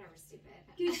just go, whatever, stupid.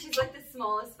 Dude, she's like the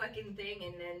smallest fucking thing,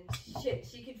 and then shit,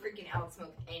 she could freaking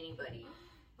outsmoke anybody.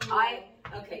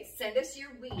 Okay, send us your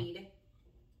weed.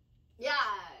 Yeah.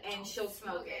 And she'll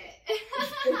smoke it.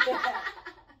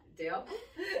 Deal?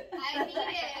 I need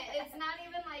it. It's not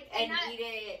even like... And eat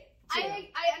it.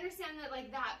 I understand that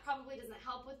like that probably doesn't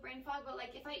help with brain fog, but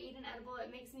like if I eat an edible,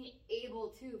 it makes me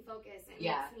able to focus. It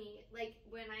makes me like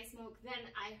when I smoke, then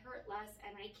I hurt less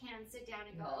and I can sit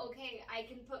down and go, okay, I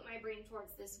can put my brain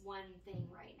towards this one thing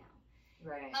right now.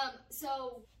 Right.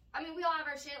 So I mean, we all have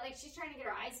our shit. Like she's trying to get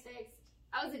her eyes fixed.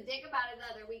 I was a dick about it the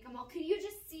other week. I'm all, could you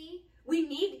just see? We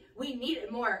need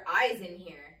more eyes in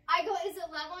here. I go, is it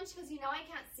level? And she goes, you know, I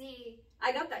can't see.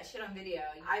 I got that shit on video.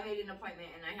 I made an appointment,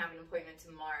 and I have an appointment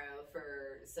tomorrow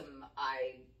for some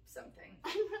eye something.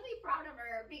 I'm really proud of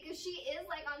her because she is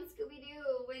like on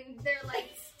Scooby-Doo when they're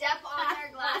like step on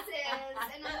their glasses.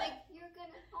 And I'm like, you're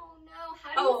gonna, oh no,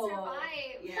 how do you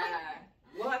survive? Yeah.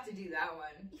 We'll have to do that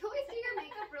one. You always do your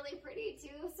makeup really pretty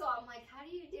too, so I'm like, how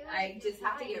do you do it? I just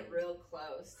have to get real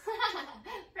close.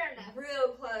 Fair enough.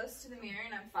 Real close to the mirror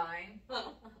and I'm fine.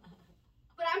 But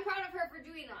I'm proud of her for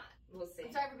doing that. We'll see.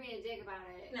 I'm sorry for being a dick about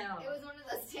it. No. It was one of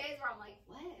those days where I'm like,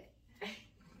 what?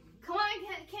 Come on,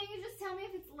 can't you just tell me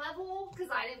if it's level? Because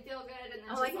I didn't feel good. And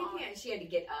then she had to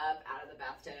get up out of the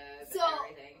bathtub so,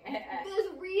 and everything.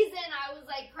 The reason I was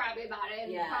like crabby about it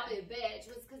and Yeah. probably a bitch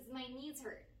was because my knees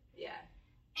hurt. Yeah.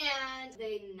 And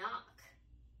they knock.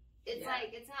 It's Yeah.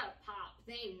 like, it's not a pop.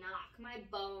 They knock. My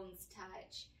bones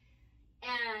touch.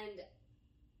 And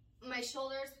my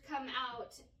shoulders come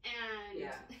out and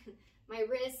Yeah. my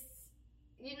wrists,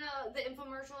 you know, the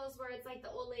infomercials where it's like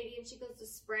the old lady and she goes to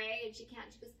spray and she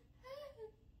can't, she goes,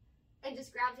 and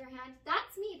just grabs her hand.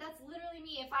 That's me. That's literally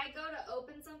me. If I go to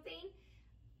open something,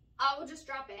 I will just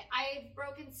drop it. I've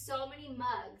broken so many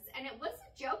mugs and it was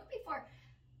a joke before.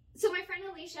 So my friend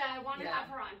Alicia, I want to have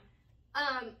her on.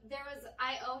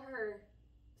 I owe her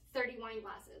 30 wine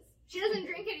glasses. She doesn't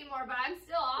drink anymore, but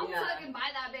I'll fucking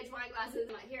buy that bitch wine glasses.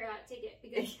 I'm like, here, take it.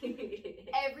 Because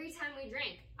every time we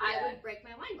drink, I would break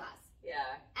my wine glass.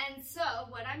 Yeah. And so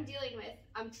what I'm dealing with,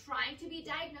 I'm trying to be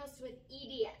diagnosed with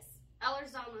EDS,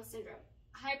 Ehlers-Danlos syndrome.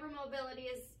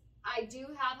 Hypermobility is, I do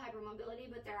have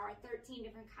hypermobility, but there are 13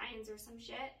 different kinds or some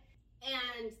shit.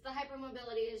 And the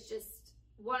hypermobility is just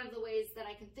one of the ways that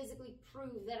I can physically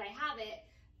prove that I have it.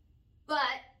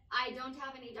 But I don't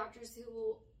have any doctors who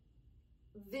will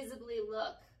visibly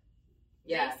look.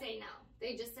 Yeah. They say no.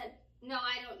 They just said, no,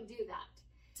 I don't do that.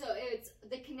 So it's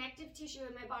the connective tissue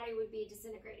in my body would be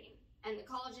disintegrating and the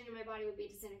collagen in my body would be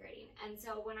disintegrating. And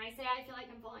so when I say I feel like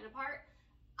I'm falling apart,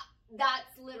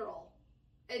 that's literal.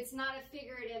 It's not a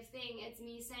figurative thing. It's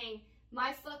me saying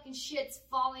my fucking shit's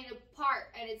falling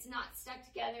apart and it's not stuck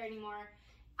together anymore.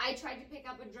 I tried to pick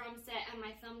up a drum set and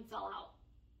my thumb fell out.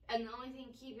 And the only thing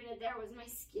keeping it there was my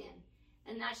skin.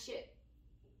 And that shit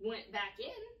went back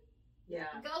in. Yeah.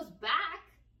 It goes back.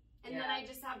 And then I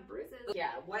just have bruises.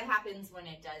 Yeah. What happens when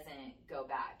it doesn't go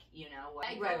back? You know? What,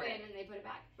 I go in and they put it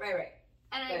back. Right.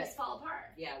 And I just fall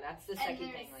apart. Yeah, that's the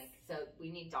second thing. Like, so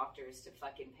we need doctors to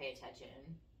fucking pay attention.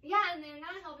 Yeah, and they're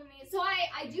not helping me. So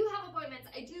I do have appointments.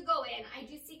 I do go in. I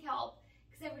do seek help.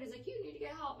 Because everybody's like, you need to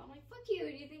get help. I'm like, fuck you.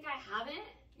 Do you think I haven't?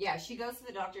 Yeah, she goes to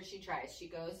the doctor. She tries. She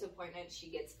goes to appointments. She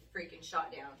gets freaking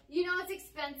shot down. You know what's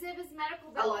expensive is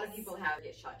medical bills. A lot of people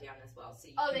get shot down as well. So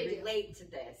you can relate to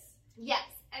this. Yes.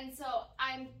 And so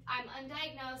I'm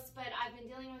undiagnosed, but I've been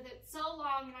dealing with it so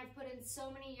long and I've put in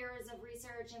so many years of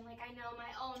research and like I know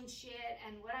my own shit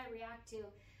and what I react to.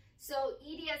 So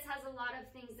EDS has a lot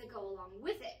of things that go along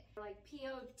with it. Like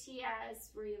POTS,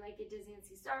 where you like get dizzy and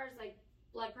see stars, like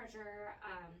blood pressure.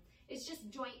 It's just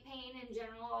joint pain in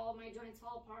general. All my joints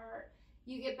fall apart.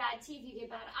 You get bad teeth, you get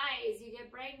bad eyes, you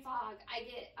get brain fog. I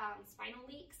get spinal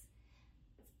leaks.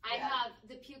 I have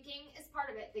the puking is part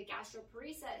of it. The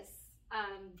gastroparesis,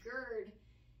 GERD.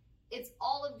 It's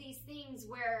all of these things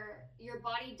where your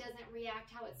body doesn't react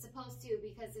how it's supposed to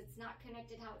because it's not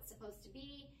connected how it's supposed to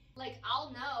be. Like,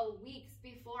 I'll know weeks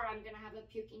before I'm going to have a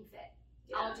puking fit.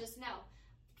 Yeah. I'll just know.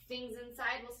 Things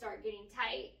inside will start getting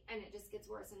tight, and it just gets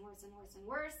worse and worse and worse and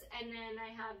worse. And then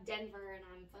I have Denver, and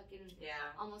I'm fucking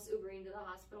almost Ubering to the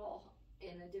hospital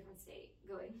in a different state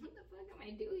going, what the fuck am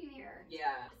I doing here?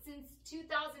 Yeah. Since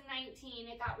 2019,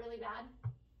 it got really bad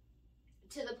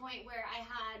to the point where I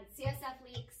had CSF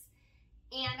leaks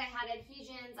and I had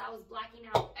adhesions. I was blacking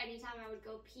out anytime I would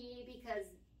go pee because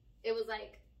it was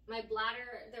like my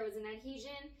bladder, there was an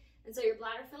adhesion. And so your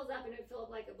bladder fills up and it would fill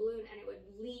up like a balloon and it would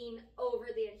lean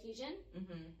over the adhesion.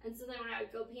 Mm-hmm. And so then when I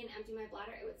would go pee and empty my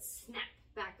bladder, it would snap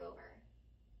back over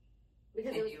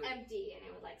because it was empty and it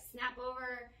would like snap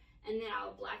over. And then I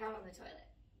would black out on the toilet.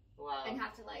 Wow. And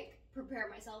have to like prepare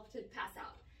myself to pass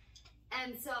out.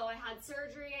 And so I had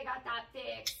surgery, I got that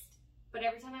fixed. But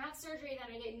every time I have surgery,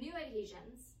 then I get new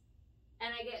adhesions.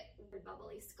 And I get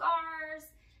bubbly scars.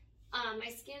 My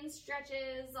skin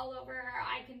stretches all over.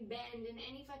 I can bend in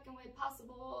any fucking way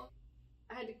possible.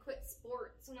 I had to quit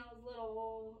sports when I was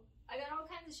little. I got all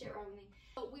kinds of shit wrong with me.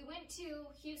 But we went to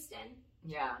Houston.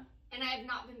 Yeah. And I have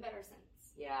not been better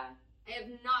since. Yeah. I have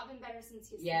not been better since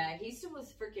Houston. Yeah, Houston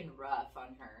was freaking rough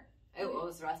on her. It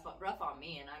was rough on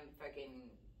me, and I'm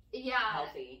freaking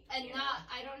healthy. And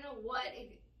I don't know what.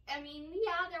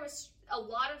 There was a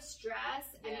lot of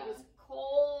stress, and it was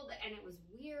cold, and it was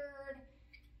weird.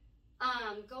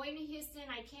 Going to Houston,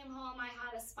 I came home, I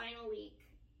had a spinal leak.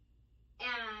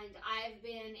 And I've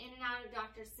been in and out of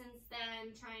doctors since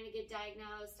then, trying to get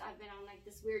diagnosed. I've been on like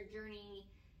this weird journey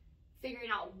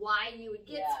figuring out why you would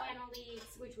get spinal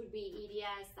leaks, which would be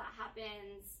EDS, that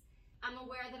happens. I'm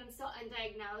aware that I'm still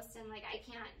undiagnosed and like I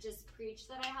can't just preach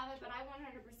that I have it, but I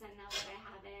 100% know that I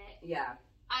have it. Yeah.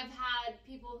 I've had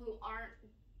people who aren't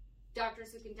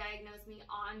doctors who can diagnose me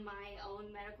on my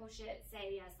own medical shit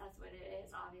say, yes, that's what it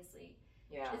is, obviously.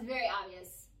 Yeah. It's very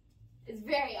obvious. It's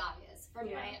very obvious. From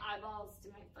Yeah. my eyeballs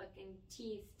to my fucking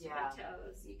teeth to my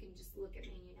toes. You can just look at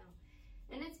me and you know.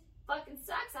 And it fucking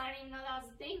sucks. I didn't even know that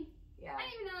was a thing. Yeah. I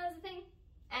didn't even know that was a thing.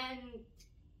 And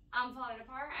I'm falling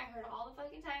apart. I hurt all the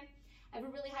fucking time. I have a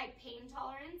really high pain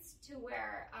tolerance to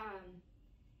where,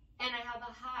 and I have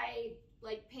a high,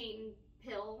 like, pain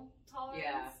pill tolerance.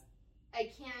 Yeah. I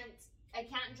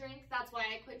can't drink. That's why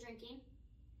I quit drinking.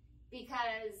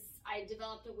 Because I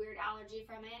developed a weird allergy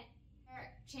from it.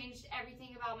 Changed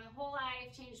everything about my whole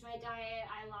life. Changed my diet.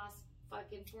 I lost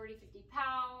fucking 40, 50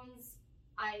 pounds.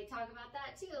 I talk about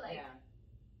that too. Like,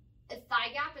 a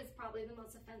thigh gap is probably the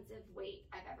most offensive weight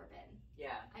I've ever been.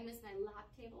 Yeah. I miss my lap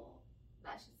table.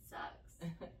 That shit sucks.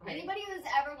 Right. Anybody who's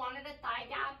ever wanted a thigh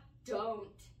gap, don't.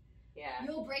 Yeah.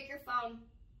 You'll break your phone.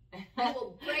 You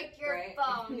will break your Right.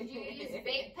 phone. You use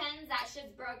vape pens, that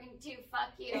shit's broken too.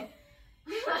 Fuck you.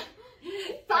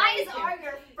 Thighs are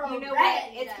your friend. You know what?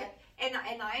 And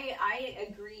I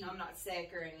agree. I'm not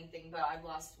sick or anything, but I've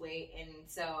lost weight, and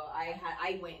so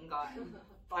I went and got.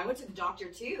 I went to the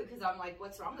doctor too because I'm like,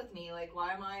 what's wrong with me? Like,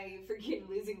 why am I freaking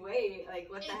losing weight? Like,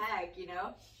 what the heck, you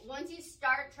know? Once you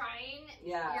start trying,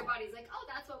 your body's like, oh,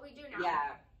 that's what we do now.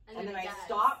 Yeah. And then I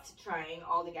stopped trying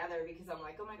altogether because I'm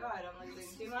like, oh my god, I'm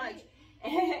losing too much.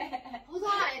 Hold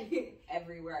on.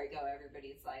 Everywhere I go,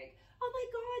 everybody's like, oh my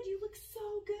god, you look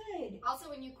so good. Also,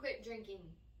 when you quit drinking.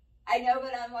 I know,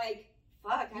 but I'm like,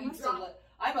 fuck, I must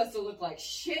have looked like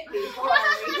shit before.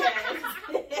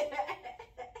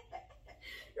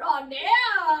 Oh,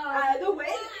 damn! The way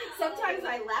sometimes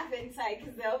I laugh inside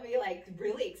because they'll be like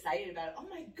really excited about it. Oh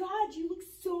my god, you look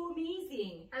so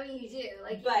amazing. I mean, you do,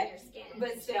 like, but your skin.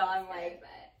 But still, I'm like,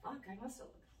 fuck, I must have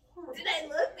looked horrible. Did I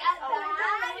look that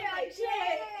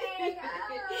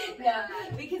bad?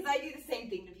 No, because I do the same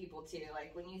thing to people too.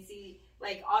 Like when you see,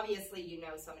 like obviously you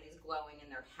know somebody's glowing and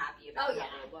they're happy about how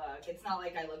they look. It's not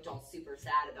like I looked all super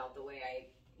sad about the way I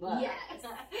look. Yes.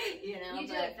 You know, you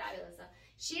do look fabulous though.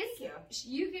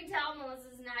 You can tell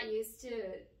Melissa's not used to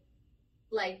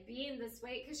like being this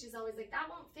weight because she's always like, that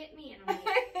won't fit me. And I'm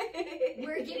like,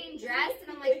 we're getting dressed and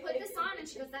I'm like, put this on. And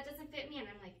she goes, that doesn't fit me. And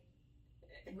I'm like,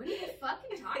 what are you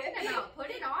fucking talking about?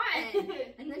 Put it on.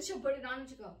 And then she'll put it on and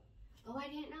she'll go, oh, I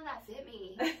didn't know that fit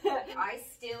me. I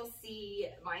still see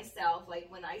myself, like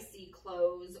when I see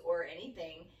clothes or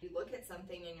anything, you look at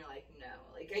something and you're like, no.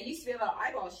 Like I used to be able to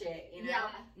eyeball shit, you know? Yeah.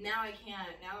 Now I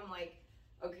can't. Now I'm like,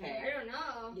 okay. I don't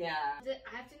know. Yeah.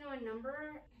 I have to know a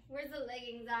number. Where's the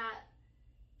leggings at?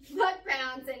 Fuck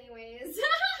pounds anyways.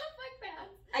 Fuck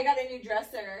pounds. I got a new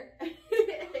dresser.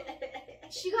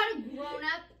 She got a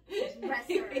grown-up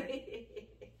dresser.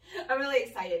 I'm really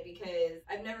excited because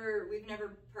we've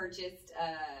never purchased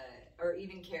or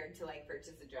even cared to like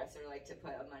purchase a dresser, like to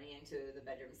put money into the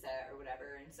bedroom set or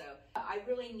whatever. And so I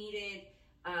really needed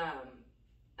a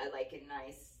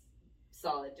nice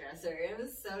solid dresser. It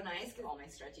was so nice because all my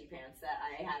stretchy pants that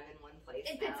I have in one place.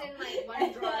 It fits in like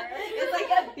one drawer. It's like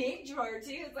a big drawer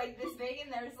too. It's like this big,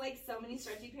 and there's like so many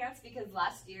stretchy pants because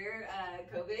last year,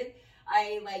 COVID,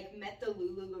 I like met the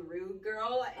LuLaRoe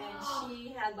girl and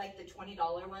she had like the $20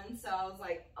 one. So I was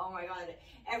like, oh my god,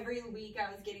 every week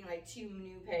I was getting like 2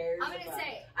 new pairs. I'm gonna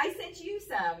say, I sent you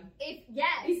some.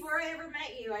 Yes. Before I ever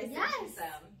met you, I sent you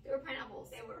some. They were pineapples.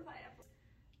 They were pineapples.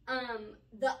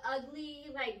 The ugly,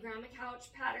 like, grandma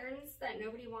couch patterns that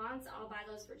nobody wants, I'll buy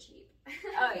those for cheap.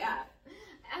 Oh, yeah.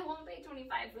 I won't pay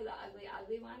 $25 for the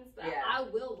ugly ones, but I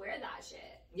will wear that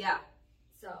shit. Yeah.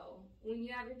 So, when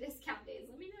you have your discount days,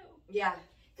 let me know. Yeah.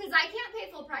 Because I can't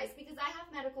pay full price because I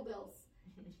have medical bills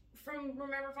from,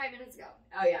 remember, 5 minutes ago.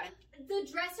 Oh, yeah. The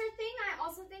dresser thing, I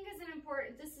also think is an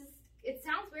important, it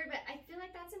sounds weird, but I feel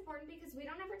like that's important because we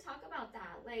don't ever talk about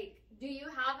that. Like, do you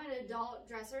have an adult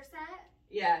dresser set?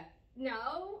 Yeah.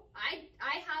 No, I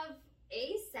have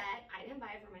a set. I didn't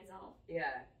buy it for myself.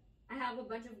 Yeah. I have a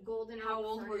bunch of golden. How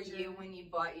old were you when you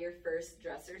bought your first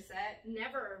dresser set?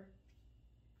 Never.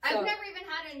 So, I've never even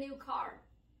had a new car.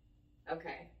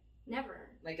 Okay. Never.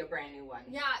 Like a brand new one.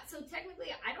 Yeah, so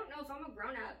technically I don't know if I'm a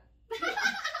grown up.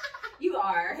 You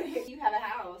are. You have a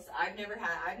house. I've never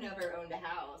owned a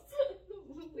house.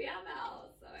 We have a house.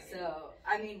 So,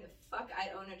 I mean, fuck,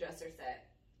 I own a dresser set.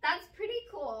 That's pretty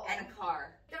cool. And a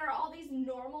car. There are all these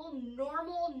normal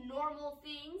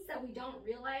things that we don't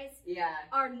realize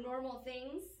are normal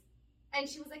things. And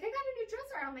she was like, I got a new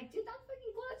dresser. And I'm like, dude, that's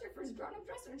fucking cool. That's your first grown-up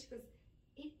dresser. And she goes,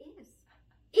 it is.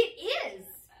 It is.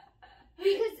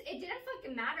 Because it didn't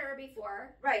fucking matter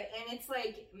before. Right, and it's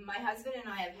like, my husband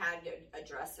and I have had a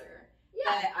dresser.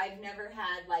 Yeah. But I've never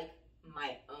had, like,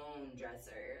 my own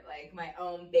dresser. Like, my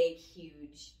own big,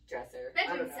 huge dresser.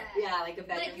 Bedroom set. Yeah, like a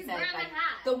bedroom Like your set. grandma Like,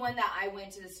 had. the one that I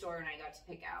went to the store and I got to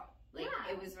pick out. Like,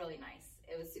 Yeah. it was really nice.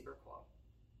 It was super cool.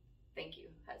 Thank you,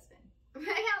 husband.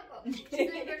 Right, well, she's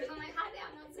I'm like, hi,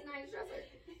 damn, that's a nice dresser.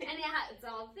 And it's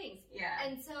all things. Yeah.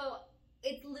 And so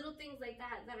it's little things like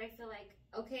that I feel like,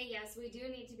 okay, yes, we do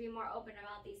need to be more open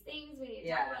about these things. We need to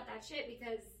talk about that shit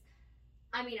because,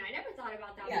 I mean, I never thought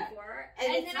about that before.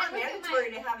 And it's then not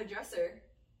mandatory to have a dresser.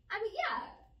 I mean,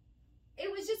 yeah.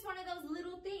 It was just one of those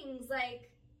little things, like,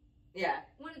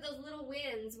 one of those little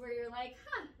wins where you're like,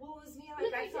 huh. Well, it was me,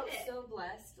 like, I felt so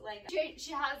blessed. Like,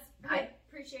 she has her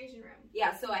appreciation room.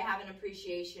 Yeah, so I have an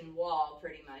appreciation wall,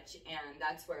 pretty much, and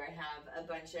that's where I have a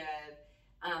bunch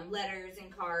of letters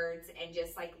and cards and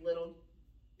just, like, little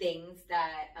things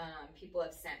that people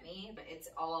have sent me, but it's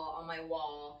all on my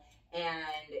wall, and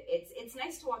it's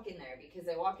nice to walk in there, because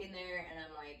I walk in there, and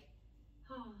I'm like,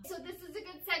 oh. So this is a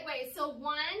good segue. So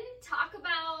one, talk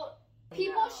about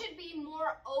people should be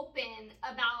more open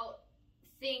about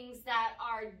things that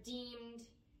are deemed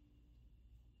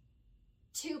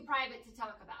too private to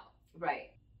talk about.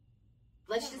 Right.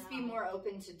 Let's just be more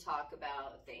open to talk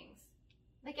about things.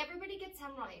 Like, everybody gets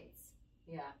hemorrhoids.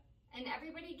 Yeah. And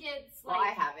everybody gets, like, well, I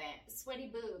haven't. Sweaty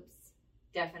boobs.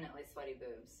 Definitely sweaty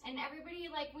boobs. And everybody,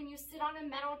 like, when you sit on a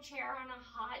metal chair on a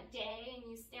hot day and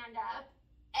you stand up,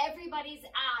 everybody's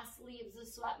ass leaves a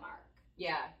sweat mark.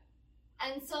 Yeah.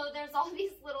 And so there's all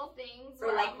these little things.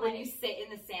 Or like when you sit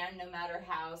in the sand, no matter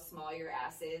how small your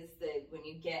ass is, when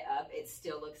you get up, it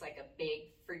still looks like a big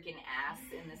freaking ass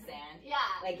in the sand. Yeah.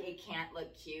 Like, it can't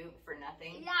look cute for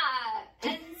nothing.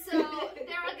 Yeah. And so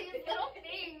there are these little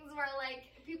things where, like,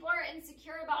 people are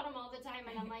insecure about them all the time.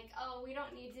 And I'm like, oh, we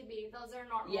don't need to be. Those are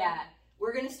normal. Yeah.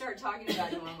 We're going to start talking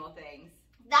about normal things.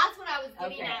 That's what I was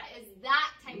getting at, is that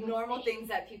type of normal things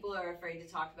that people are afraid to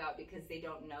talk about because they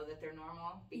don't know that they're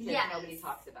normal, because nobody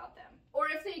talks about them. Or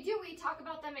if they do, we talk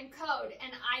about them in code,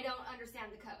 and I don't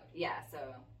understand the code. Yeah,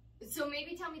 so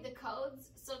maybe tell me the codes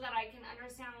so that I can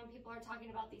understand when people are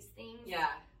talking about these things.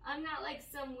 Yeah. I'm not like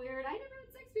some weird, I never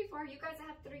had sex before, you guys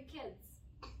have 3 kids.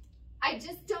 I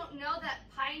just don't know that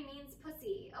pie means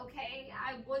pussy, okay?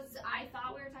 I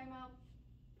thought we were talking about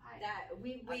that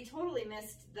we totally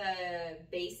missed the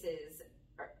bases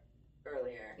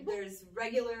earlier. There's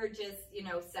regular,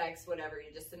 just, sex, whatever,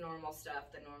 just the normal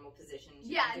stuff, the normal positions.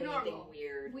 Yeah, normal. Anything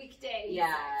weird. Weekday.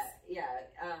 Yeah, sex. yeah.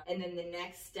 And then the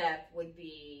next step would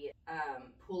be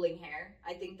pulling hair.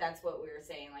 I think that's what we were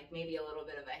saying, like maybe a little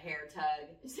bit of a hair tug,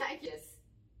 just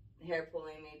hair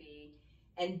pulling maybe.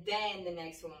 And then the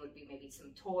next one would be maybe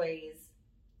some toys.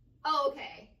 Oh,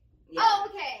 okay. Yeah. Oh,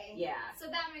 okay. Yeah. So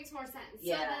that makes more sense.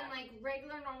 Yeah. So then, like,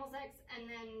 regular normal sex, and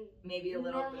then maybe a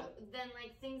little bit. Then,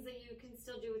 like, things that you can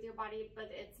still do with your body,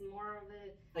 but it's more of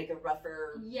a like a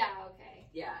rougher. Yeah. Okay.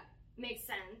 Yeah. Makes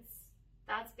sense.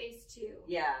 That's base 2.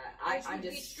 Yeah. I'm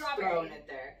just throwing it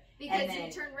there because then,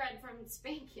 you turn red from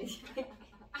spanking.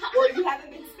 Well, you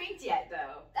haven't been spanked yet,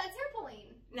 though. That's hair pulling.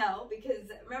 No, because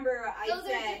remember those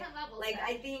said, are different levels. Like,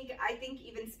 then. I think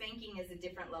even spanking is a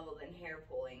different level than hair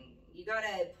pulling. You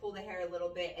gotta pull the hair a little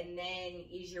bit and then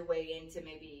ease your way into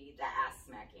maybe the ass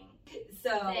smacking.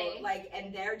 So,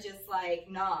 and they're just like,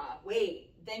 nah,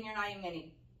 wait, then you're not even gonna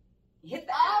hit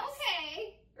the ass. Oh,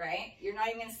 okay. Right? You're not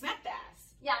even gonna smack the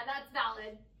ass. Yeah, that's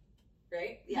valid.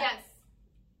 Right? Yeah. Yes.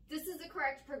 This is the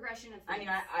correct progression of things. I mean,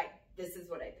 this is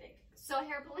what I think. So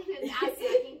hair pulling is ass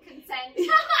smacking consent.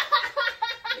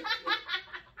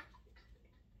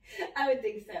 I would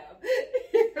think so.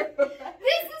 This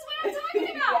is what I'm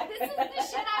talking about. This is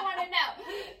the shit I want to know.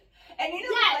 And the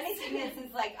funny thing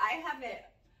is like,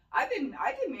 I've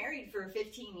been married for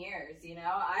 15 years, these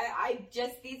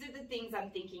are the things I'm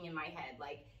thinking in my head.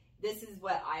 Like, this is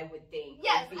what I would think.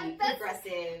 Yes, would be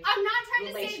progressive. I'm not trying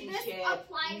to say this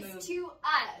applies to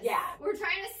us. Yeah. We're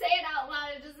trying to say it out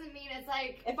loud. It doesn't mean it's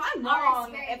like, if I'm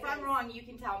wrong, you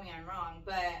can tell me I'm wrong,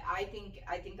 but I think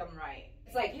I'm right.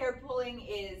 It's like hair pulling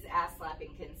is ass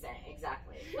slapping consent.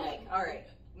 Exactly. Like, all right,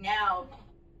 now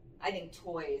I think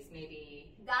toys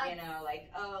maybe,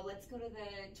 like, oh, let's go to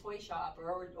the toy shop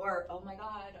or oh my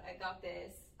God, I got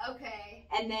this. Okay.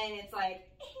 And then it's like,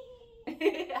 I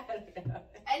don't know.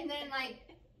 And then, like,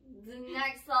 the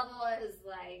next level is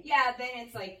like... Yeah, then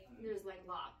it's like... There's, like,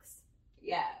 locks.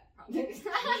 Yeah. There's keys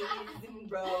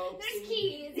and ropes. There's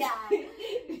keys, yeah.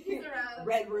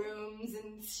 Red rooms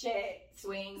and shit.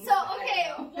 Swings. So,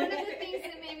 okay, one of the things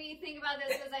that made me think about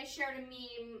this was I shared a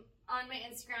meme on my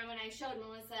Instagram and I showed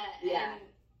Melissa. Yeah.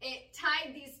 it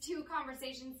tied these two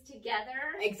conversations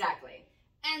together. Exactly.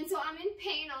 And so I'm in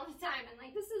pain all the time. And,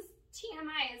 like, this is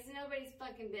TMI. It's nobody's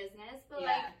fucking business. But, Yeah.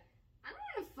 like, I don't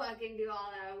want to fucking do all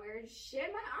that weird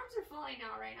shit. My arms are falling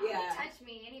out right now. Yeah. Don't touch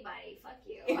me, anybody. Fuck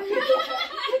you.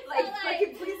 Like,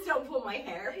 fucking please don't pull my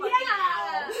hair. Fucking Yeah.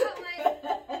 ow. I'm like,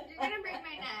 you're going to break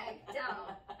my neck.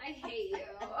 Don't. I hate you.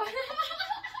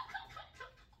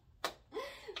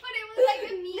 But it was like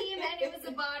a meme, and it was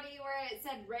a body where it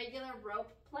said regular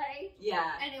rope play.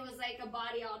 Yeah. And it was like a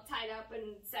body all tied up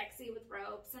and sexy with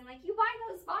ropes. And like, you buy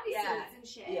those bodysuits and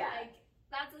shit. Yeah. Like,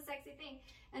 that's a sexy thing.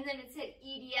 And then it said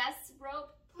EDS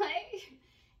rope play.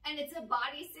 And it's a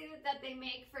bodysuit that they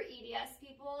make for EDS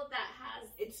people that has...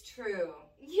 It's true.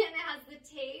 Yeah, and it has the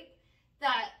tape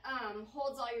that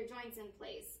holds all your joints in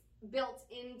place built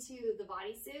into the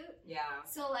bodysuit. Yeah.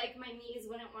 So, like, my knees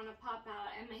wouldn't want to pop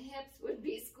out and my hips would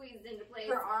be squeezed into place.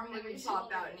 Her arm and my wouldn't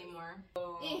pop out shoulders. anymore.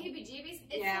 Yeah, heebie-jeebies.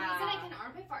 It's Yeah. the reason I can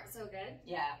armpit fart so good.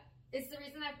 Yeah. It's the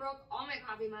reason I broke all my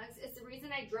coffee mugs. It's the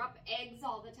reason I drop eggs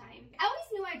all the time. I always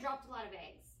knew I dropped a lot of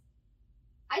eggs.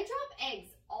 I drop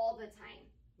eggs all the time.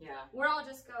 Yeah. Where I'll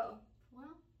just go,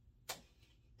 well,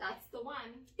 that's the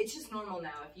one. It's just normal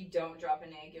now. If you don't drop an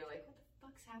egg, you're like, what the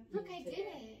fuck's happening? Look, I did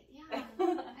today? it. Yeah.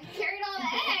 I carried all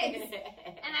the eggs.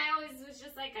 And I always was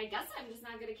just like, I guess I'm just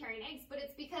not good at carrying eggs. But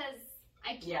it's because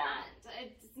I can't. Yeah.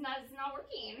 It's not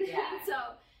working. Yeah.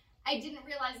 So I didn't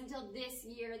realize until this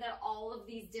year that all of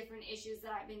these different issues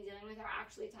that I've been dealing with are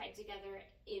actually tied together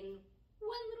in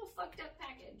one little fucked up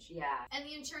package. Yeah. And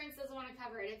the insurance doesn't want to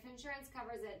cover it. If insurance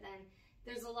covers it, then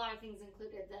there's a lot of things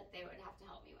included that they would have to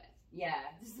help me with. Yeah.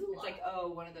 There's It's like, oh,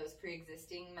 one of those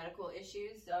pre-existing medical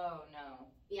issues? Oh, no.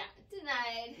 Yeah,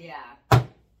 denied. Yeah.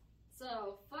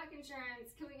 So, fuck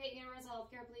insurance. Can we get universal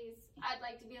health care, please? I'd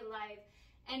like to be alive.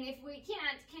 And if we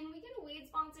can't, can we get a weed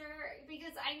sponsor?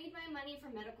 Because I need my money for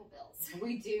medical bills.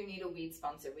 We do need a weed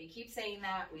sponsor. We keep saying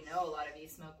that. We know a lot of you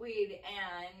smoke weed,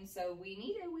 and so we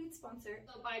need a weed sponsor.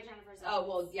 So buy Jennifer's. Oh,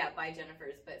 well, yeah, buy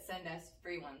Jennifer's, but send us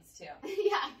free ones, too.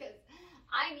 Yeah, because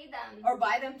I need them. Or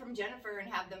buy them from Jennifer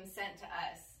and have them sent to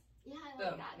us. Yeah, I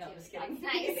like Boom. that, No, too. I'm just kidding.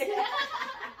 That's nice.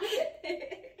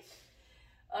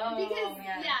 Oh, Because,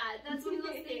 man. yeah, that's one of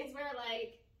those things where,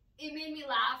 like, it made me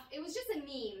laugh. It was just a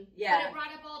meme. Yeah. But it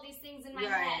brought up all these things in my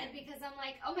Right. head because I'm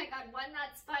like, oh my God, one,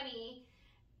 that's funny.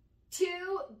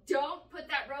 Two, don't put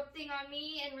that rope thing on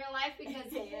me in real life because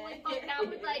holy fuck, that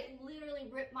would like literally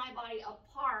rip my body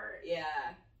apart.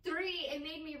 Yeah. Three, it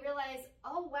made me realize,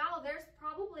 oh wow, there's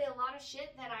probably a lot of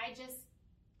shit that I just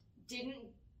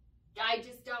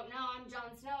don't know. I'm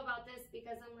Jon Snow about this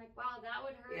because I'm like, wow, that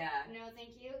would hurt. Yeah. No,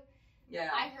 thank you. Yeah.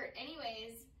 I hurt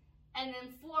anyways. And then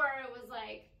four, it was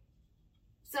like,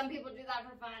 some people do that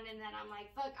for fun, and then I'm like,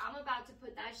 fuck, I'm about to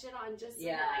put that shit on just so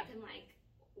that I can, like,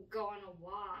 go on a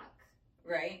walk.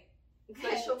 Right?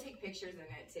 But she'll take pictures in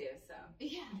it, too, so.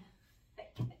 Yeah.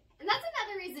 And that's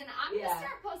another reason I'm going to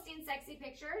start posting sexy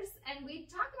pictures, and we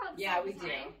talk about this all the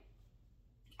time.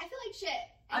 do. I feel like shit.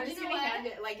 And I'm just you know going to what?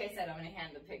 hand it, like I said, I'm going to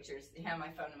hand the pictures, hand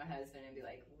my phone to my husband and be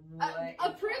like, what?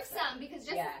 Approve some, because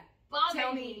just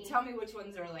bother me. Tell me which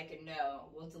ones are like a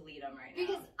no. We'll delete them right now.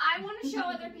 Because I want to show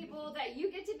other people that you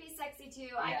get to be sexy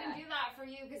too. I can do that for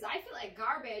you because I feel like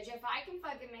garbage. If I can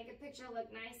fucking make a picture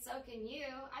look nice, so can you.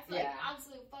 I feel like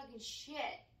absolute fucking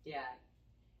shit. Yeah.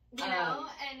 You know?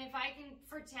 And if I can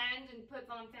pretend and put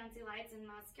on fancy lights and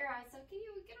mascara, so can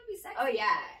you. It'll be sexy. Oh,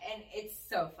 yeah. And it's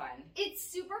so fun. It's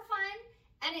super fun.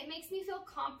 And it makes me feel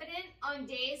confident on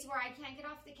days where I can't get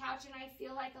off the couch and I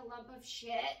feel like a lump of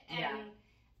shit. And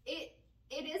it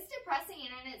is depressing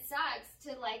and it sucks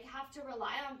to like have to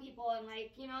rely on people and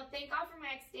like, you know, thank God for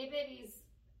my ex David,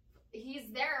 he's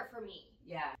there for me.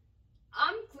 Yeah.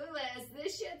 I'm clueless.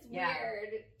 This shit's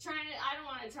weird. I don't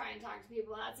want to try and talk to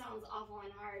people. That sounds awful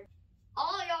and hard.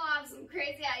 All y'all have some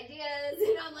crazy ideas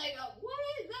and I'm like, oh,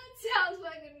 what? That sounds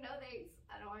fucking no thanks.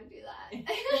 I don't want to do that.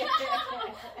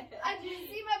 I just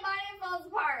see my body falls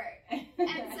apart.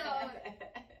 And so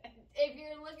if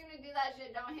you're looking to do that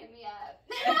shit, don't hit me up.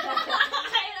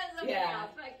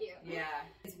 Fuck you. Yeah.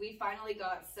 We finally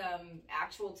got some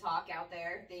actual talk out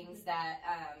there, things that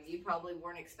you probably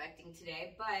weren't expecting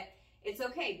today, but it's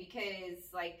okay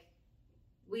because like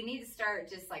we need to start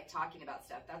just like talking about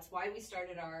stuff. That's why we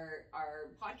started our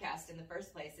podcast in the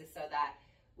first place, is so that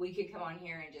we could come on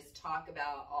here and just talk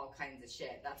about all kinds of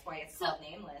shit. That's why it's called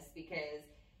Nameless, because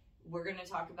we're going to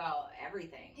talk about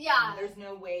everything. Yeah. There's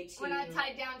no way to... We're not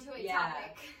tied down to a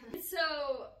topic.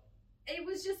 So, it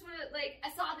was just when,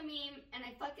 I saw the meme, and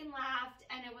I fucking laughed,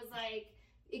 and it was like,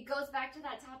 it goes back to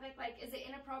that topic, like, is it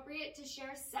inappropriate to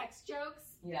share sex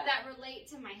jokes that relate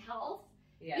to my health?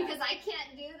 Yeah. Because I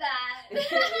can't do that.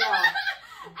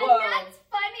 Whoa. And that's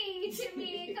funny to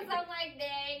me because I'm like,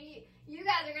 dang, you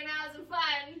guys are gonna have some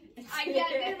fun. I can't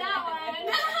do that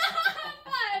one.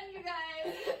 Fun, you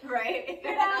guys. Right?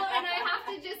 You know, and I have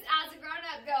to just, as a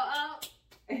grown-up, go, oh.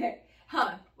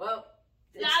 Huh. Well,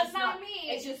 That's not me.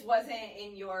 It just wasn't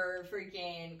in your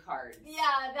freaking cards. Yeah,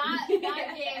 that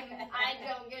game I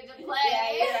don't get to play.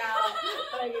 Yeah,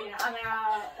 you're out. I'm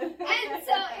out. And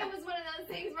so it was one of those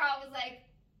things where I was like,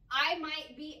 I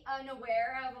might be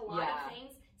unaware of a lot of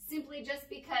things simply just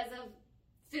because of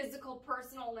physical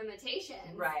personal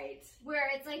limitations. Right.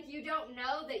 Where it's like you don't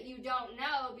know that you don't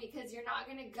know because you're not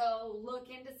going to go look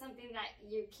into something that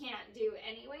you can't do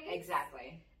anyway.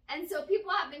 Exactly. And so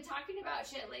people have been talking about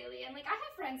shit lately, and like I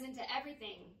have friends into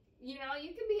everything. You know,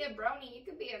 you could be a brony, you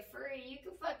could be a furry, you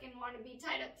could fucking want to be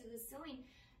tied up to the ceiling.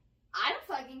 I don't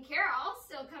fucking care. I'll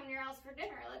still come to your house for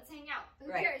dinner. Let's hang out.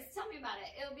 Who cares? Tell me about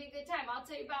it. It'll be a good time. I'll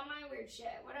tell you about my weird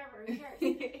shit. Whatever. Who cares?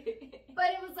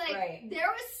 But it was like, there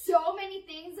was so many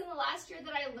things in the last year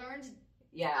that I learned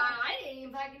I didn't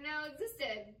even fucking know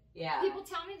existed. Yeah. People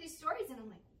tell me these stories, and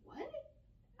I'm like, what?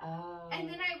 Oh.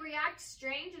 And then I react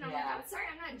strange, and I'm like, I'm sorry,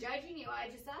 I'm not judging you.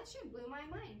 That shit blew my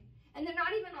mind. And they're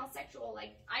not even all sexual.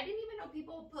 Like, I didn't even know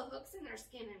people put hooks in their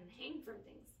skin and hang from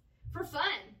things for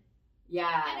fun. Yeah.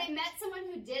 And I met someone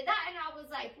who did that, and I was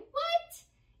like, what?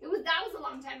 That was a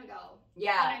long time ago.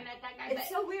 Yeah. When I met that guy. It's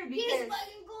so weird because he's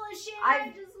fucking cool as shit.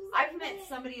 I've met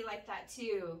somebody like that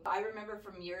too. I remember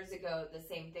from years ago the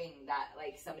same thing that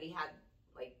like somebody had,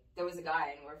 like there was a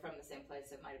guy and we're from the same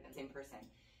place. It might have been the same person.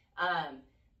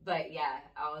 But yeah,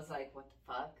 I was like, what the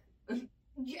fuck? And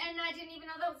I didn't even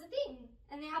know that was a thing.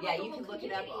 And they have like, you can look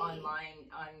it up online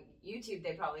on YouTube.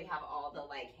 They probably have all the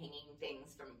like hanging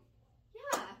things from.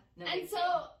 Yeah. And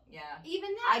so even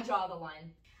that, I draw the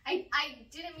line. I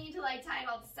didn't mean to like tie it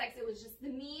all to sex. It was just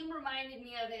the meme reminded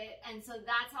me of it, and so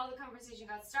that's how the conversation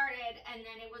got started. And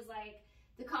then it was like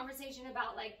the conversation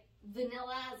about like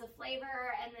vanilla as a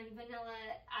flavor, and then vanilla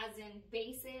as in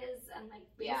bases and like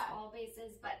baseball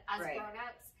bases, but as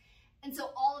grown-ups. And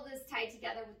so all of this tied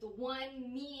together with the one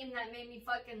meme that made me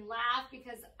fucking laugh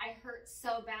because I hurt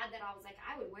so bad that I was like,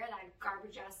 I would wear that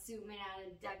garbage ass suit made out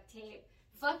of duct tape.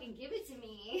 Fucking give it to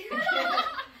me.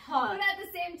 But at the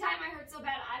same time, I hurt so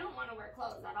bad, I don't want to wear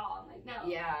clothes at all. I'm like, no.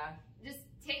 Yeah. Just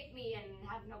take me and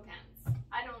have no pants.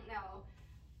 I don't know.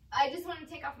 I just want to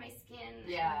take off my skin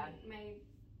and my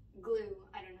glue.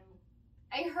 I don't know.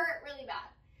 I hurt really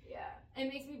bad. Yeah. It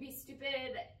makes me be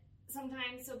stupid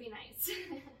sometimes, so be nice.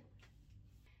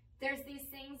 There's these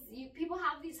things, people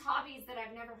have these hobbies that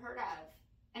I've never heard of,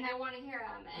 and I want to hear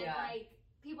them. And like,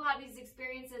 people have these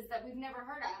experiences that we've never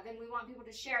heard of, and we want people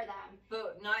to share them.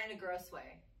 But not in a gross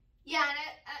way. Yeah,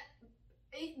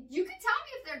 and you can tell me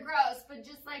if they're gross, but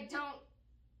just like don't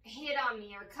hit on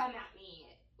me or come at me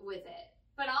with it.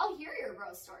 But I'll hear your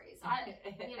gross stories.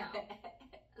 You know,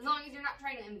 as long as you're not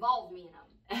trying to involve me in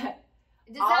them.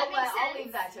 Does that make sense? I'll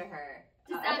leave that to her.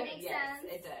 Does that make sense? Yes,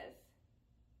 it does.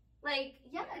 Like,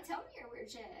 tell me your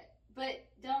weird shit, but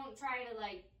don't try to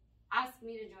like ask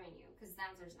me to join you because the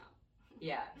answer's no.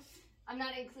 Yeah. I'm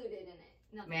not included in it.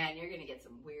 Nothing. Man, you're going to get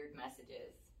some weird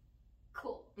messages.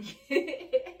 Cool. Share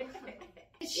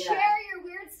your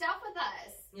weird stuff with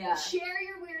us. Yeah. Share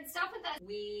your weird stuff with us.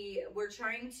 We're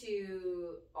trying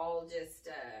to all just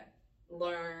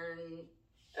learn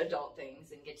adult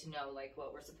things and get to know like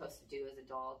what we're supposed to do as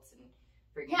adults and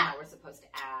how we're supposed to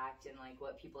act and like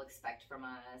what people expect from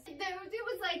us. It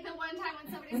was like the one time when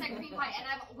somebody said cream pie,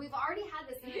 and we've already had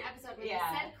this in an episode where they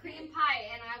said cream pie,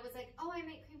 and I was like, oh, I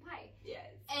make cream pie.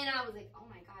 Yes. And I was like, oh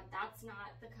my god, that's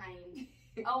not the kind.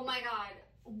 Oh my god,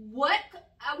 what?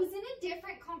 I was in a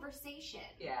different conversation.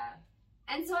 Yeah.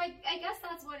 And so I guess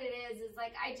that's what it is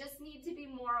like I just need to be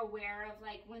more aware of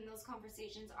like when those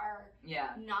conversations are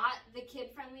not the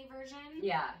kid-friendly version.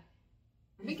 Yeah.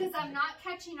 Because I'm not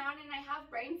catching on and I have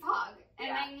brain fog and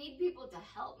I need people to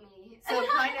help me. So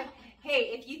kind of,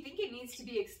 hey, if you think it needs to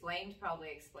be explained,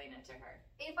 probably explain it to her.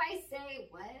 If I say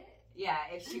what? Yeah,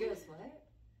 if she goes, what?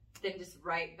 Then just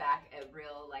write back a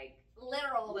real like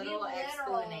little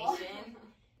explanation.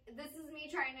 This is me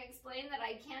trying to explain that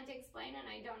I can't explain and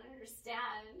I don't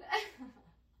understand.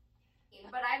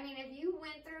 But I mean, if you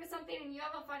went through something and you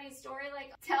have a funny story,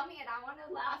 like, tell me it. I want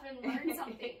to laugh and learn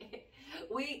something.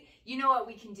 You know what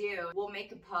we can do? We'll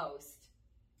make a post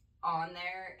on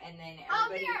there, and then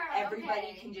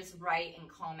everybody can just write and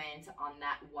comment on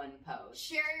that one post.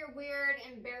 Share your weird,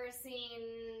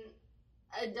 embarrassing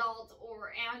adult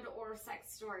or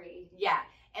sex story. Yeah.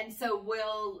 And so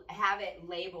we'll have it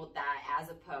labeled that as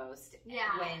a post.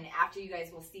 Yeah. When after you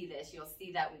guys will see this, you'll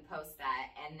see that we post that,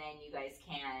 and then you guys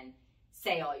can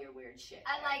say all your weird shit.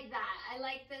 I like that. I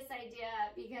like this idea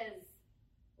because,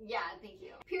 yeah, thank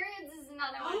you. Periods is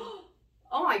another one.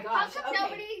 Oh my gosh. How come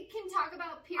nobody can talk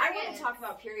about periods? I want to talk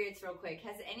about periods real quick.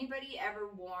 Has anybody ever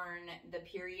worn the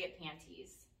period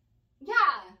panties? Yeah,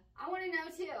 I want to know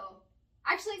too.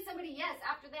 Actually, somebody, yes,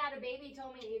 after they had a baby,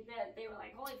 told me that they were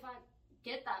like, holy fuck,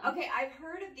 get them. Okay, I've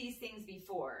heard of these things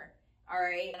before, all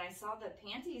right? And I saw the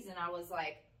panties and I was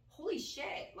like, holy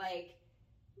shit, like,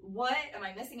 what am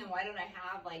I missing and why don't I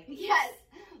have, like, these? Yes,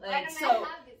 like, why don't I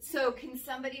have these? So can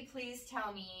somebody please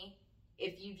tell me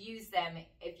if you've used them,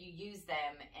 if you use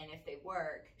them, and if they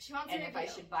work, She wants and to if I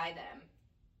should buy them?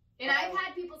 And I've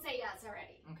had people say yes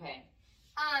already. Okay.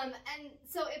 And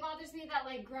so it bothers me that,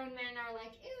 like, grown men are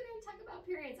like, ew, don't talk about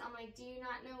periods. I'm like, do you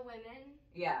not know women?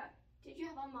 Yeah. Did you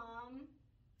have a mom?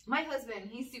 My husband,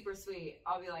 he's super sweet.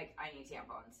 I'll be like, I need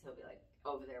tampons. He'll be like,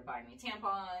 over there buying me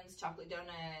tampons, chocolate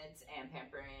donuts, and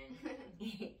pampering,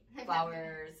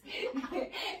 flowers.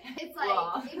 It's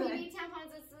like, if you need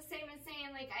tampons, it's the same as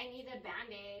saying, like, I need a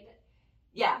Band-Aid.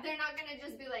 Yeah. They're not gonna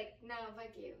just be like, no,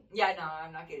 fuck you. Yeah, no,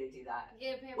 I'm not going to do that.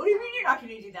 Get a paper What do you towel. mean you're not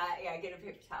going to do that? Yeah, get a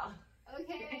paper towel.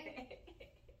 Okay.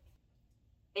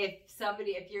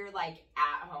 If you're like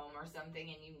at home or something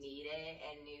and you need it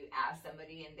and you ask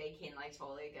somebody and they can like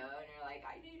totally go and you're like,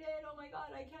 I need it, oh my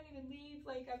god, I can't even leave,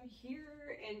 like I'm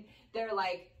here, and they're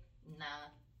like, nah.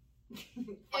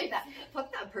 fuck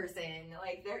that person,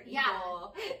 like they're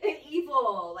evil. They're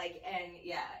evil, like, and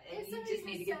yeah, and you just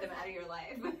need to get them out of your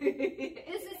life.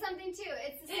 This is something too,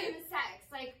 it's the same as sex.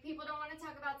 Like, people don't want to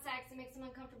talk about sex, it makes them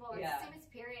uncomfortable. It's the same as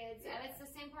periods, and it's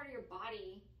the same part of your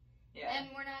body. Yeah.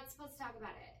 And we're not supposed to talk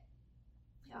about it.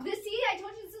 Yeah. See, I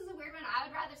told you this is a weird one. I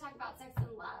would rather talk about sex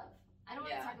than love. I don't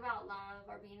want to talk about love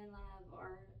or being in love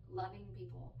or loving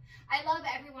people. I love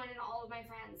everyone and all of my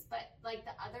friends, but like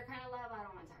the other kind of love, I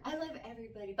don't want to talk about. I love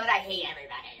everybody, but I hate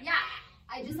everybody. Yeah,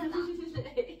 I just said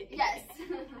that. Yes.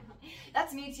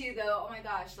 That's me too, though. Oh my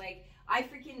gosh, like I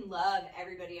freaking love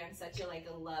everybody. I'm such a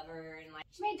lover, and like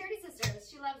She made Dirty Sisters.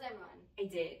 She loves everyone.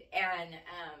 I did, and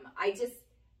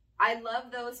I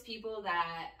love those people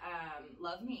that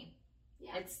love me.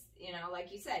 Yeah. It's,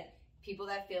 like you said, people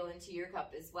that fill into your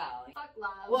cup as well. Fuck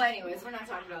love. Well, anyways, we're not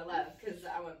talking about love because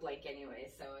I went blank anyway,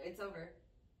 so it's over.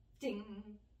 Ding.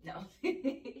 No. So yeah,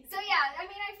 I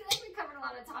mean, I feel like we covered a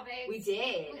lot of topics. We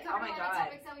did. We Oh covered my a lot god. of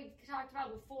topics that we talked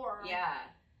about before. Yeah.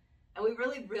 And we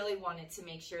really, really wanted to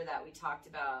make sure that we talked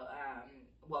about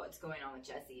what's going on with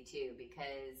Jessie too,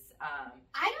 because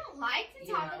I don't like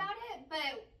to talk about it,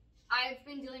 but I've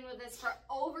been dealing with this for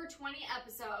over 20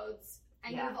 episodes.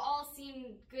 And you've all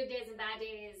seen good days and bad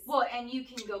days. Well, and you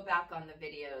can go back on the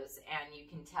videos and you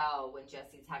can tell when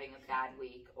Jessie's having a bad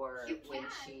week or when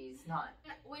she's not.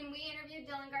 When we interviewed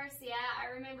Dylan Garcia,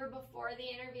 I remember before the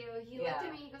interview, he looked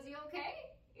at me, he goes, you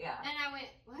okay? Yeah. And I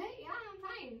went, what? Yeah, I'm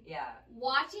fine. Yeah.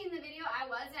 Watching the video, I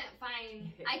wasn't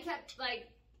fine. I kept, like,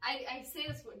 I say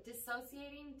this word,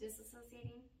 disassociating.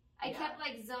 I kept,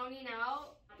 like, zoning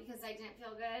out because I didn't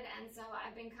feel good, and so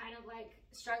I've been kind of, like,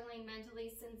 struggling mentally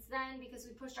since then because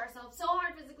we pushed ourselves so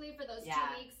hard physically for those 2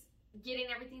 weeks, getting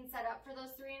everything set up for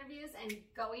those 3 interviews and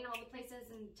going all the places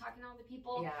and talking to all the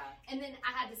people. Yeah. And then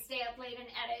I had to stay up late and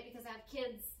edit because I have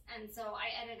kids, and so I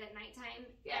edit at nighttime.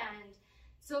 Yeah. And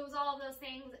so it was all those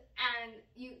things, and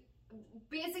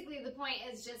basically the point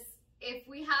is just, if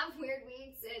we have weird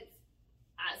weeks, it's,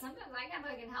 sometimes I can't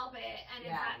fucking help it, and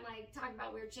if I'm like talking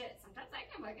about weird shit, sometimes I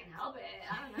can't fucking help it.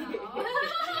 I don't know.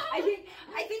 I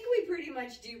think we pretty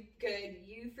much do good.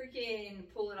 You freaking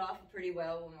pull it off pretty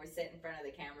well when we're sitting in front of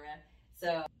the camera.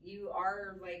 So you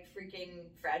are like freaking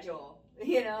fragile,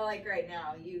 like right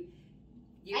now. You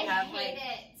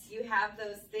have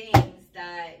those things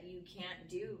that you can't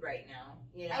do right now.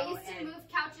 I used to move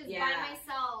couches by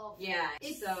myself. Yeah,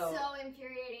 it's so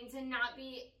infuriating to not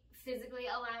be physically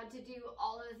allowed to do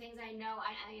all of the things I know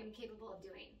I am capable of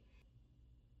doing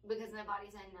because my body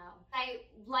said no. I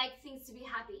like things to be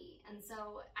happy, and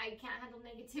so I can't handle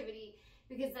negativity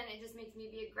because then it just makes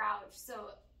me be a grouch.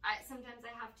 So sometimes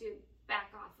I have to back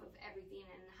off of everything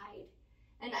and hide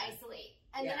and isolate.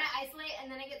 And then I isolate, and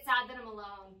then I get sad that I'm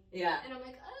alone. Yeah. And I'm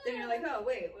like, oh. Then you're like, oh,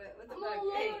 wait, what the fuck? I'm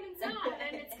alone and sad,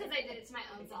 and it's because I did it to my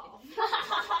own self.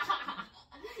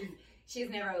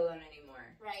 She's never alone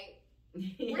anymore. Right.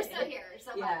 We're still here,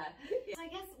 so So I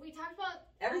guess we talked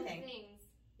about everything. Things.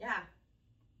 Yeah.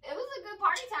 It was a good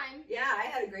party time. Yeah, I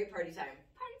had a great party time.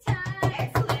 Party time.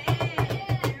 Excellent.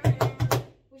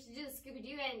 We should do a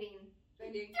Scooby-Doo ending.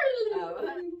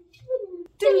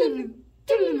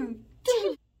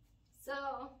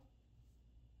 So,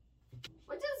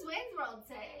 what does Wayne's World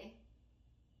say?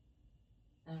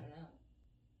 I don't know.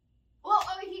 Well,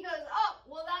 he goes, oh,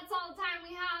 well, that's all the time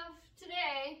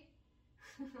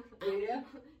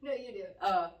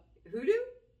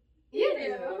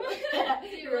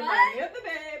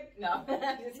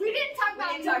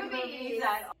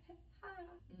that.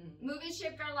 Movies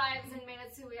shaped our lives and made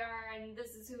us who we are, and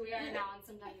this is who we are now, and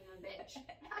sometimes I'm a bitch.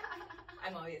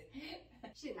 I'm always.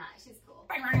 She's not. She's cool.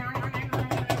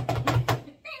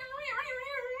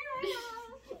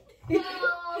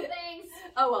 Well, thanks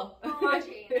Oh well. for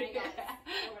watching, I guess.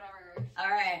 Or whatever.